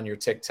on it on your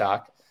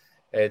TikTok.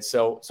 And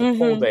so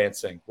pole Mm-hmm.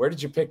 dancing. Where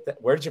did you pick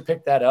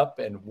that up,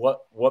 and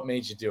what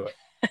made you do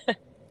it?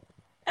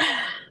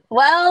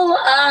 Well,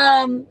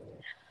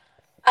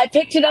 I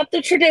picked it up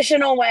the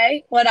traditional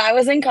way when I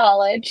was in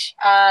college.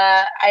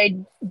 I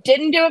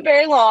didn't do it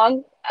very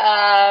long,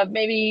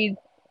 maybe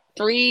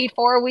 3,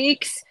 4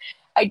 weeks.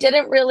 I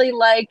didn't really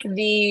like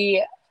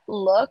the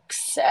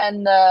looks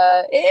and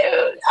I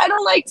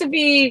don't like to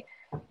be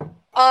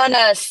on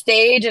a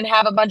stage and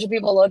have a bunch of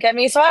people look at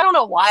me. So I don't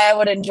know why I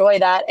would enjoy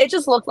that. It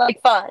just looked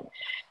like fun.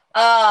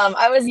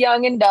 I was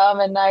young and dumb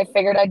and I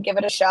figured I'd give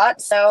it a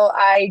shot. So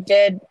I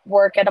did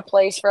work at a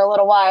place for a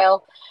little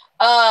while.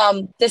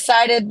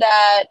 Decided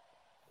that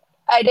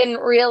I didn't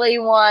really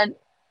want,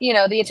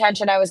 the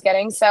attention I was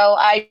getting. So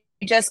I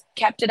just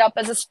kept it up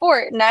as a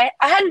sport. And I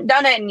hadn't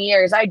done it in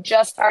years. I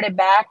just started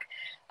back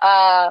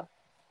uh,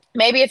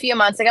 maybe a few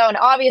months ago. And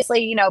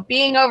obviously,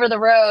 being over the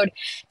road,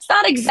 it's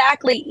not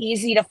exactly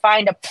easy to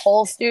find a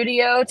pole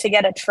studio to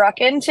get a truck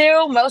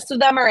into. Most of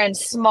them are in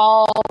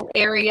small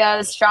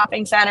areas,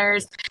 shopping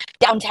centers,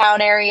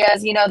 downtown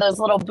areas, those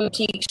little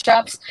boutique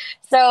shops.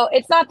 So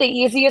it's not the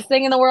easiest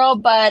thing in the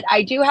world, but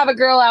I do have a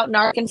girl out in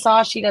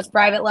Arkansas. She does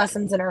private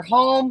lessons in her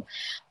home.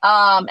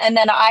 And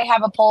then I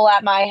have a pole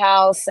at my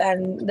house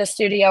and the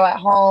studio at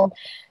home.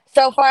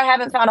 So far, I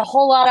haven't found a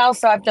whole lot else.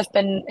 So I've just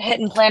been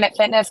hitting Planet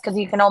Fitness because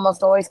you can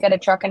almost always get a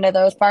truck into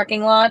those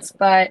parking lots.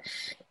 But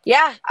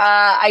yeah,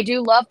 I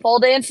do love pole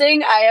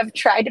dancing. I have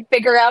tried to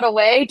figure out a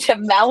way to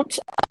mount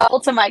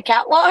up to my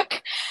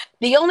catwalk.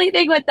 The only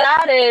thing with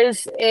that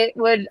is it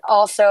would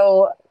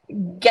also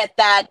get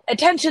that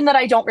attention that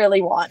I don't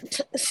really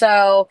want.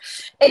 So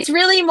it's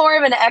really more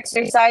of an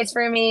exercise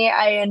for me.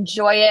 I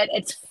enjoy it.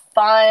 It's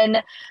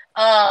fun.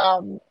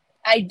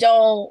 I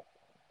don't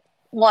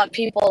want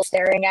people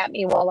staring at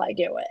me while I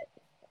do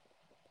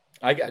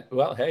it.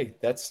 Well, hey,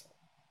 that's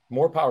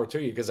more power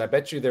to you, because I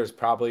bet you there's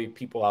probably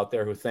people out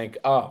there who think,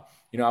 oh,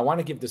 I want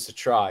to give this a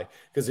try,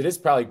 because it is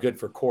probably good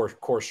for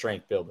core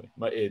strength building.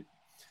 But it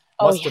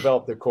Oh must yeah,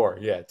 develop the core.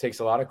 Yeah, it takes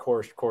a lot of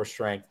core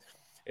strength.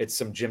 It's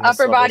some gymnast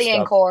upper level body and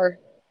stuff. core.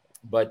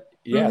 But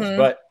yes, Mm-hmm.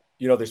 but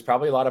there's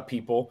probably a lot of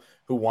people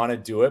who want to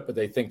do it, but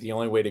they think the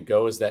only way to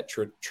go is that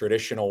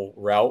traditional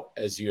route,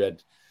 as you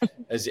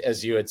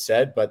had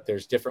said. But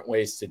there's different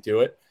ways to do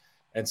it,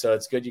 and so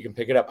it's good you can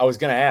pick it up. I was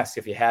going to ask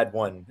if you had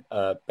one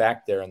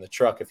back there in the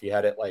truck, if you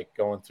had it like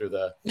going through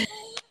the No,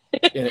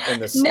 in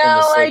the I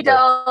sleeper.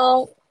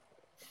 don't.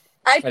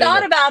 I I didn't thought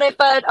know. about it,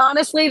 but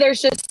honestly,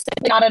 there's just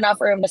not enough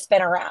room to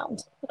spin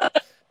around.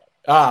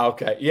 Ah,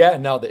 okay. Yeah,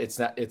 no, it's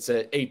not. It's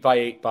a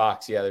 8x8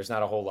 box. Yeah, there's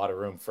not a whole lot of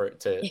room for it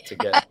to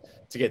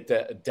get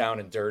that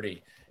down and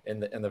dirty in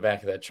the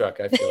back of that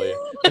truck. I feel you.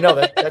 But no,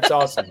 that's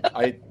awesome.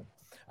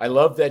 I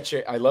love that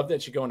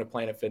you go into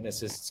Planet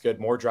Fitness. It's good.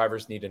 More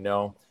drivers need to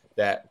know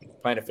that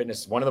Planet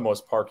Fitness is one of the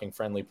most parking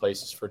friendly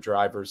places for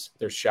drivers.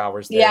 There's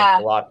showers there. Yeah,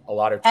 A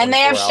lot of and they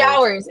have 24 hours.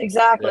 showers. Yeah.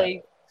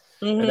 Exactly.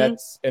 Mm-hmm.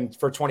 And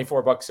for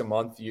 $24 a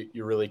month,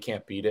 you really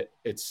can't beat it.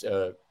 It's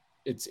a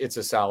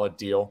solid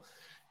deal.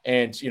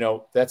 And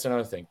that's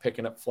another thing,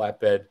 picking up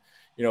flatbed.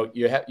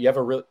 You have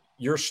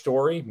your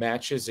story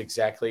matches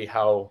exactly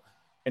how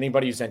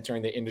anybody who's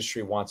entering the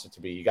industry wants it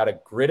to be. You got to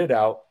grit it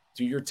out,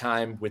 do your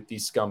time with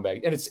these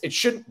scumbags. And it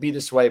shouldn't be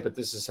this way, but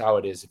this is how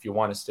it is. If you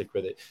want to stick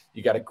with it,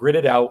 you got to grit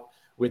it out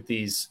with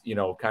these,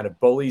 kind of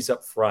bullies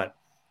up front.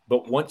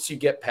 But once you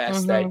get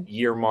past Mm-hmm. that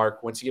year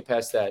mark, once you get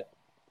past that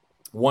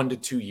 1 to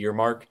 2 year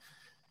mark,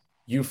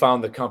 you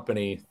found the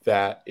company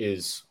that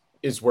is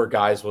where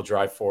guys will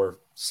drive for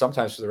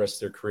sometimes for the rest of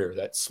their career.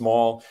 That's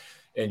small,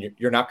 and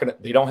you're not gonna.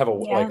 They don't have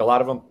like Yeah, a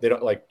lot of them. They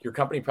don't, like, your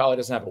company probably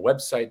doesn't have a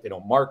website. They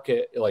don't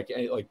market like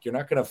you're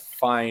not gonna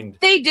find.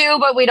 they do,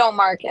 but we don't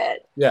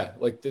market. Yeah,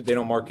 like they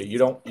don't market. You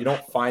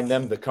don't find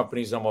them. The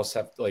companies almost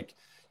have like.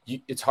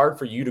 It's hard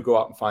for you to go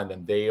out and find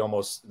them.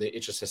 It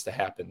just has to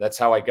happen. That's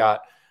how I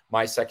got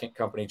my second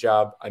company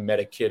job. I met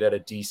a kid at a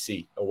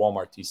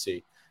Walmart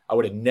DC. I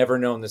would have never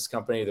known this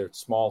company. They're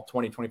small,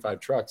 20, 25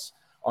 trucks,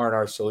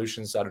 R&R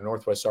Solutions out of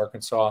Northwest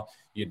Arkansas.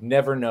 You'd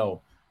never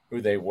know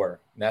who they were.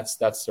 And that's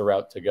the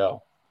route to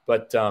go.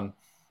 But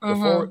Mm-hmm.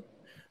 before,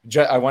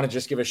 I want to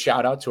just give a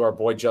shout out to our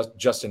boy,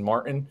 Justin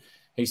Martin.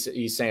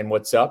 He's saying,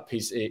 what's up?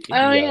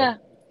 Oh yeah.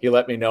 He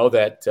let me know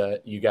that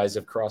you guys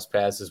have crossed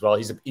paths as well.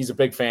 He's a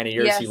big fan of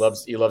yours. He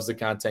Yes. loves the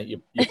content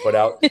you put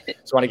out.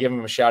 So I want to give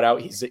him a shout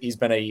out. He's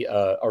been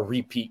a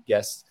repeat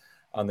guest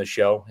on the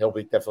show. He'll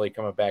be definitely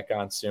coming back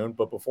on soon.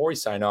 But before we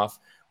sign off,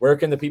 where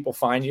can the people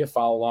find you,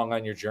 follow along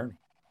on your journey?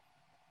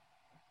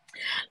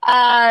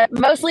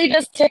 Mostly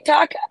just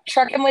TikTok,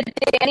 Truckin with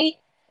Dani,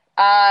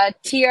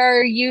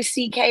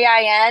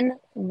 Truckin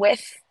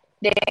with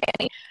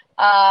Dani.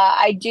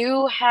 I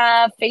do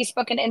have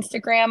Facebook and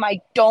Instagram.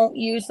 I don't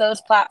use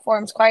those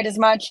platforms quite as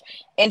much.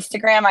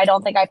 Instagram, I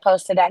don't think I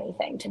posted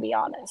anything, to be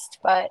honest.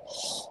 But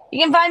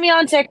you can find me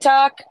on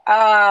TikTok.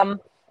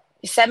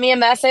 Send me a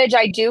message.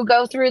 I do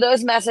go through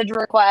those message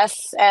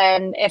requests,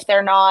 and if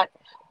they're not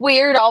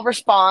weird, I'll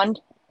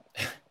respond.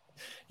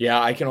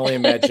 Yeah, I can only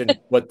imagine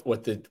what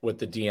the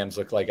DMs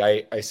look like.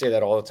 I say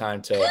that all the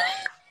time to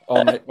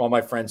all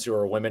my friends who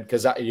are women,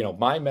 because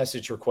my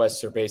message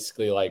requests are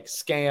basically like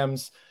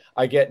scams.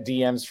 I get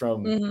DMs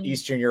from Hmm.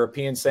 Eastern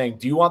Europeans saying,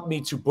 "Do you want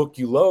me to book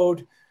you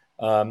load?"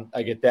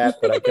 I get that,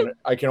 but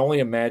I can only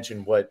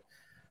imagine what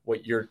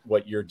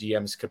your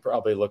DMs could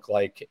probably look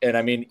like. And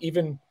I mean,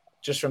 even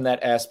just from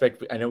that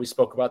aspect, I know we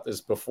spoke about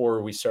this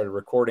before we started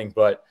recording,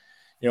 but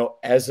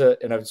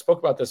and I've spoke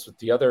about this with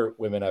the other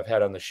women I've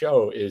had on the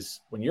show,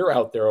 is when you're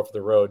out there over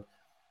the road,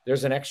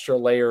 there's an extra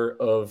layer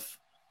of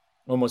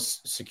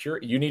almost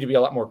security. You need to be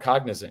a lot more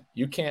cognizant.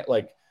 You can't,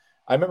 like,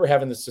 I remember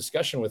having this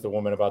discussion with a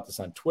woman about this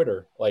on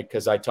Twitter, like,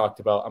 because I talked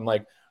about, I'm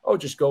like, oh,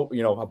 just go,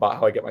 about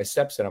how I get my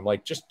steps in. I'm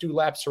like, just do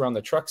laps around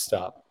the truck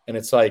stop. And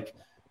it's like,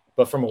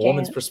 but from a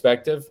woman's Can't.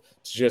 perspective,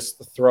 to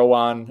just throw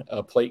on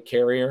a plate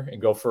carrier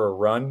and go for a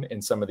run in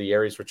some of the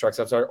areas where truck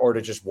stops are, or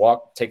to just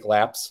walk, take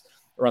laps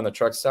around the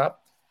truck stop,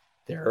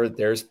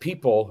 there's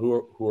people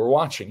who are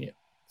watching you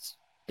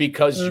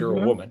because you're a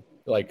Hmm. woman,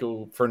 like,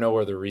 for no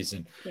other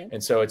reason. Yeah.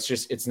 And so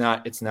it's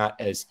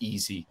not as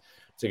easy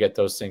to get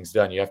those things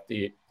done. You have to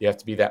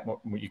be that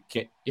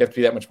you have to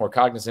be that much more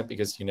cognizant,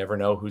 because you never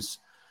know who's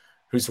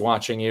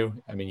watching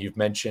you. I mean, you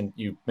mentioned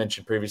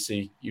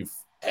previously you've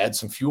had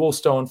some fuel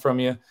stolen from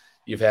you.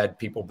 You've had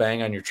people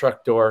bang on your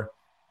truck door.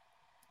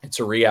 It's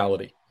a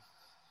reality.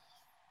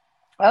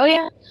 Oh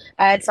yeah,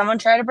 I had someone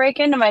try to break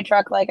into my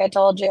truck, like I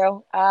told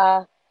you,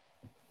 a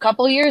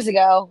couple years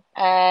ago,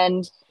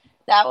 and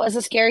that was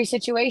a scary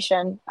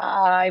situation.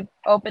 I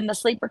opened the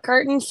sleeper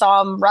curtain,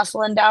 saw him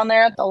rustling down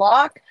there at the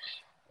lock.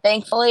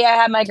 Thankfully, I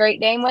had my Great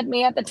Dane with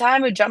me at the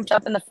time, who jumped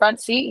up in the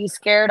front seat. He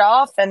scared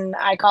off, and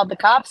I called the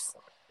cops.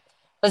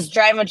 Was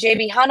driving with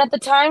JB Hunt at the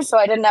time, so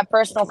I didn't have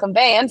personal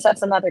conveyance.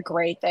 That's another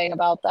great thing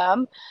about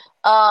them.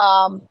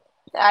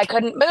 I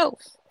couldn't move.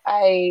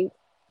 I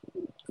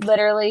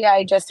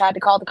I just had to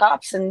call the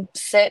cops and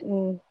sit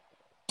in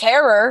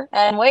terror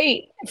and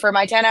wait for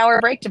my 10-hour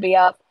break to be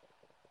up.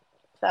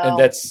 And So,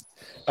 that's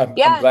I'm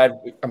yeah.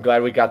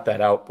 glad we got that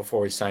out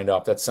before we signed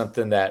off. That's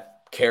something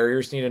that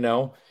carriers need to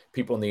know.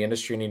 People in the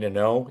industry need to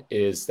know,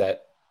 is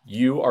that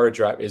you are a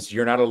driver. Is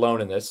you're not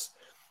alone in this.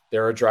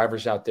 There are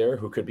drivers out there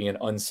who could be in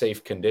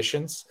unsafe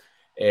conditions,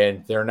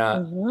 and they're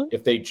not. Hmm.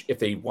 If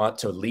they want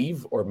to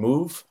leave or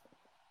move,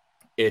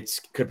 it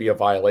could be a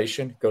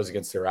violation. It goes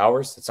against their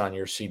hours. It's on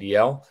your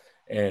CDL.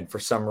 And for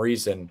some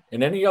reason,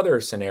 in any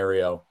other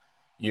scenario,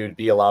 you'd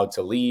be allowed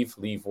to leave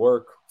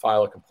work,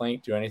 file a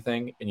complaint, do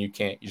anything, and you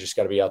can't. You just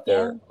got to be out Yeah.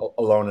 there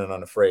alone and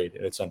unafraid.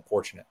 And it's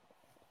unfortunate.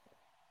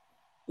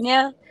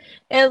 Yeah.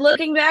 And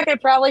looking back, I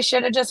probably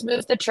should have just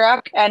moved the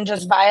truck and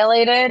just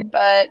violated,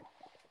 but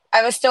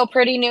I was still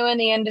pretty new in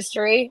the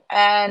industry,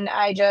 and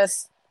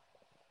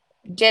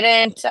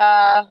didn't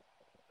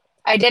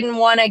I didn't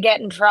want to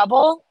get in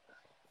trouble.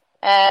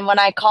 And when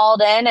I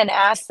called in and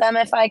asked them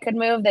if I could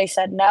move, they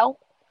said no.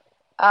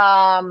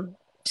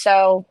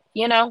 So,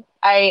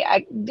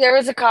 I there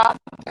was a cop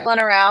pulling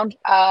around,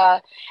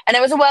 and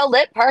it was a well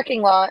lit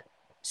parking lot.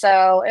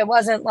 So it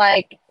wasn't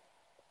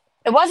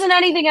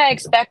anything I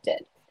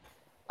expected.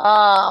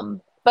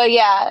 But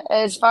yeah,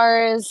 as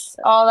far as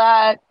all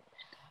that,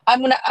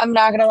 I'm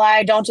not gonna lie,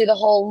 I don't do the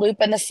whole loop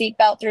in the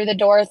seatbelt through the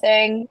door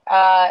thing.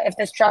 If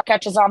this truck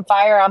catches on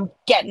fire, I'm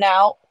getting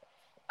out.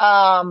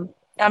 I'm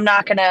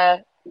not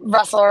gonna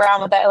rustle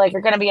around with that, like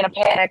you're gonna be in a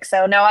panic.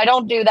 So no, I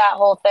don't do that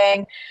whole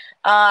thing.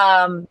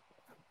 Um,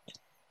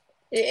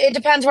 it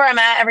depends where I'm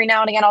at. Every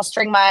now and again, I'll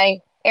string my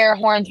air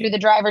horn through the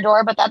driver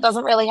door, but that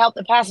doesn't really help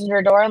the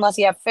passenger door unless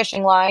you have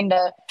fishing line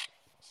to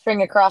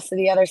string across to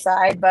the other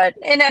side. But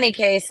in any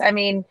case, I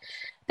mean,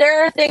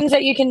 there are things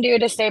that you can do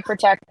to stay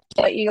protected,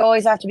 but you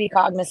always have to be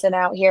cognizant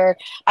out here.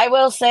 I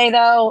will say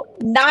though,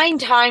 9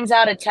 times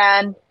out of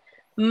 10,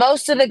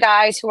 most of the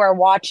guys who are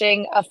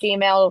watching a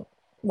female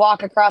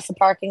walk across the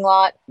parking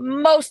lot,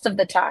 most of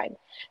the time,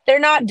 they're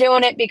not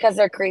doing it because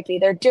they're creepy.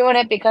 They're doing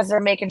it because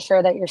they're making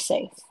sure that you're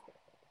safe.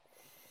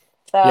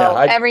 Yeah, So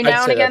I'd, every I'd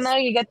now and say again, though,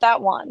 that's you get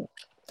that one.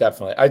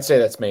 definitely. I'd say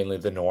that's mainly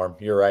the norm.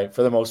 You're right.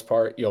 For the most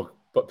part,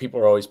 but people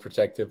are always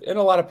protective, and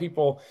a lot of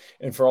people,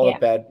 and for all the Yeah.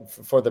 bad,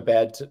 for the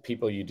bad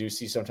people you do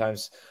see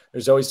sometimes,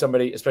 there's always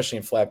somebody, especially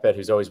in flatbed,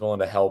 who's always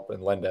willing to help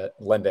and lend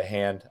a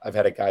hand. I've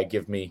had a guy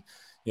give me,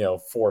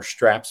 4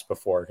 straps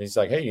before. He's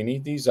like, "Hey, you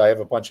need these? I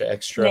have a bunch of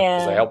extra,"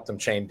 because I Yeah. helped them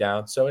chain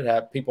down.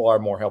 So people are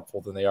more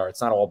helpful than they are.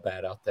 It's not all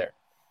bad out there.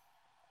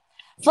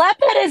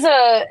 Flatbed is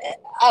a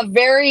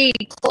very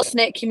close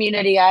knit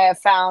community. I have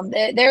found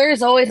there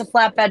is always a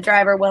flatbed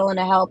driver willing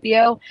to help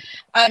you.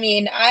 I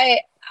mean,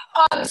 I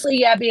obviously,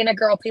 yeah, being a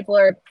girl, people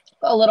are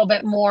a little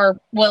bit more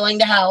willing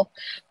to help,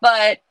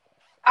 but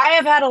I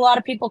have had a lot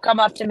of people come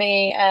up to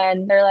me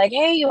and they're like,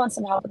 "Hey, you want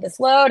some help with this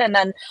load?" And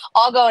then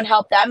I'll go and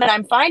help them. And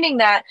I'm finding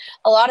that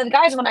a lot of the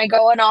guys, when I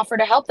go and offer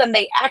to help them,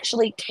 they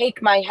actually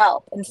take my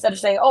help instead of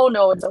saying, "Oh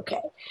no, it's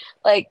okay,"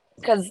 like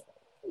because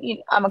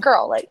I'm a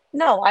girl. Like,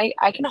 no,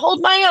 I can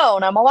hold my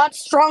own. I'm a lot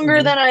stronger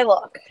Mhm. than I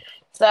look.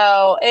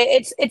 So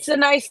it's a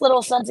nice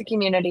little sense of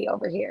community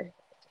over here.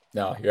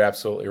 No, you're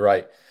absolutely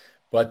right.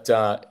 But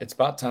it's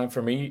about time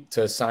for me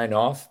to sign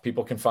off.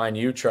 People can find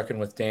you, Trucking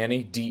with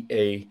Dani,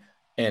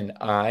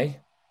 Dani,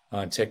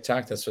 on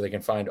TikTok. That's where they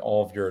can find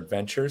all of your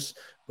adventures.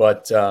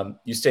 But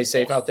you stay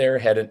safe Yes. out there,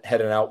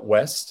 heading out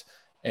west,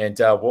 and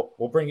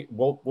we'll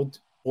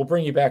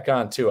bring you back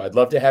on too. I'd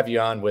love to have you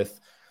on with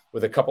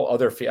a couple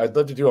other. I'd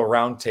love to do a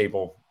round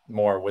table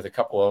more with a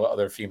couple of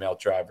other female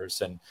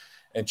drivers and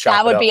That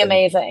chop it would up be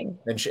amazing.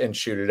 and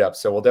shoot it up.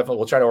 So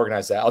we'll try to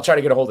organize that. I'll try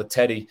to get a hold of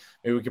Teddy.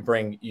 Maybe we can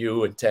bring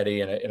you and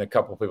Teddy and a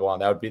couple of people on.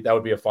 That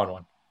would be a fun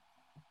one.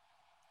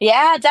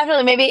 Yeah,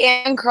 definitely. Maybe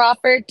Ann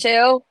Crawford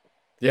too.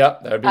 Yeah,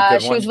 that would be a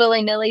good She was one.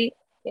 willy nilly.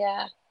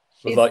 Yeah,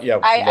 Would love yeah,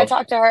 I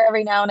talk to her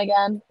every now and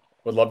again.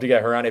 would love to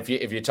get her on. If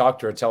you talk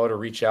to her, tell her to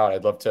reach out.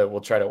 I'd love to.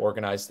 We'll try to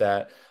organize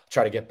that.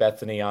 Try to get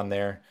Bethany on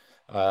there.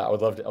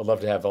 I'd love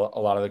to have a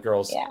lot of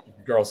the Yeah.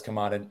 girls come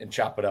on and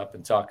chop it up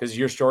and talk because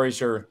your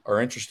stories are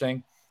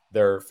interesting.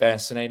 They're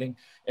fascinating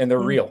and they're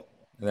Mm. real,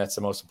 and that's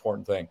the most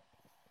important thing.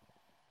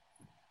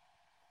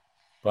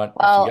 But if you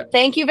Well, got,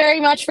 thank you very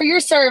much for your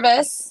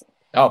service.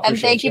 oh, And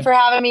appreciate thank you you. for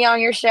having me on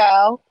your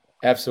show.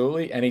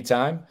 Absolutely.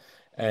 Anytime.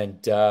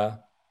 And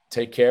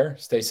take care.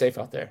 Stay safe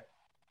out there.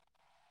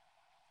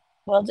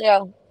 Will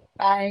do.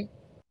 Bye.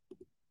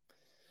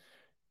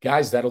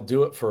 Guys, that'll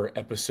do it for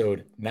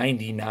episode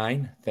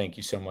 99. Thank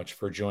you so much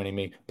for joining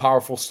me.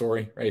 Powerful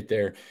story right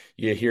there.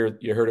 You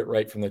heard it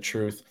right from the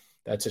truth.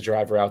 That's a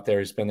driver out there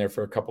who's been there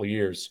for a couple of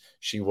years.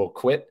 She will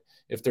quit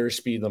if there are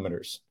speed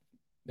limiters.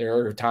 There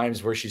are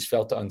times where she's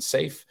felt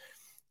unsafe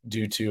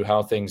due to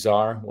how things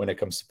are when it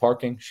comes to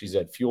parking. She's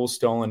had fuel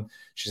stolen.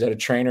 She's had a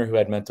trainer who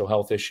had mental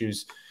health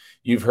issues.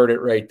 You've heard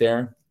it right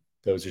there.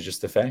 Those are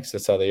just the facts.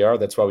 That's how they are.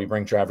 That's why we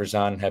bring drivers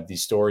on and have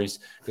these stories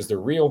because they're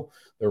real,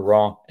 they're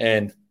raw,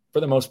 and for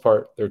the most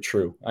part, they're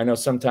true. I know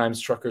sometimes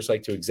truckers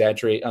like to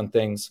exaggerate on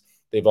things.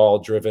 They've all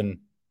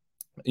driven,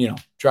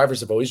 drivers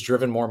have always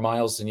driven more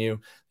miles than you.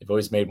 They've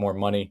always made more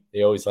money.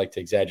 They always like to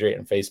exaggerate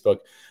on Facebook.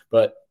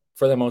 But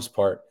for the most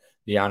part,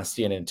 the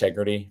honesty and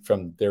integrity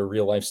from their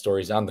real life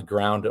stories on the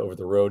ground, over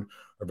the road,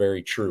 are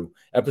very true.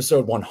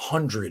 Episode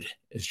 100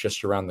 is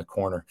just around the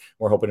corner.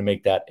 We're hoping to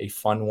make that a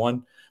fun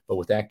one. But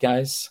with that,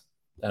 guys,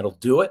 that'll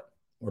do it.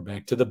 We're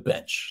back to the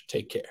bench.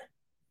 Take care.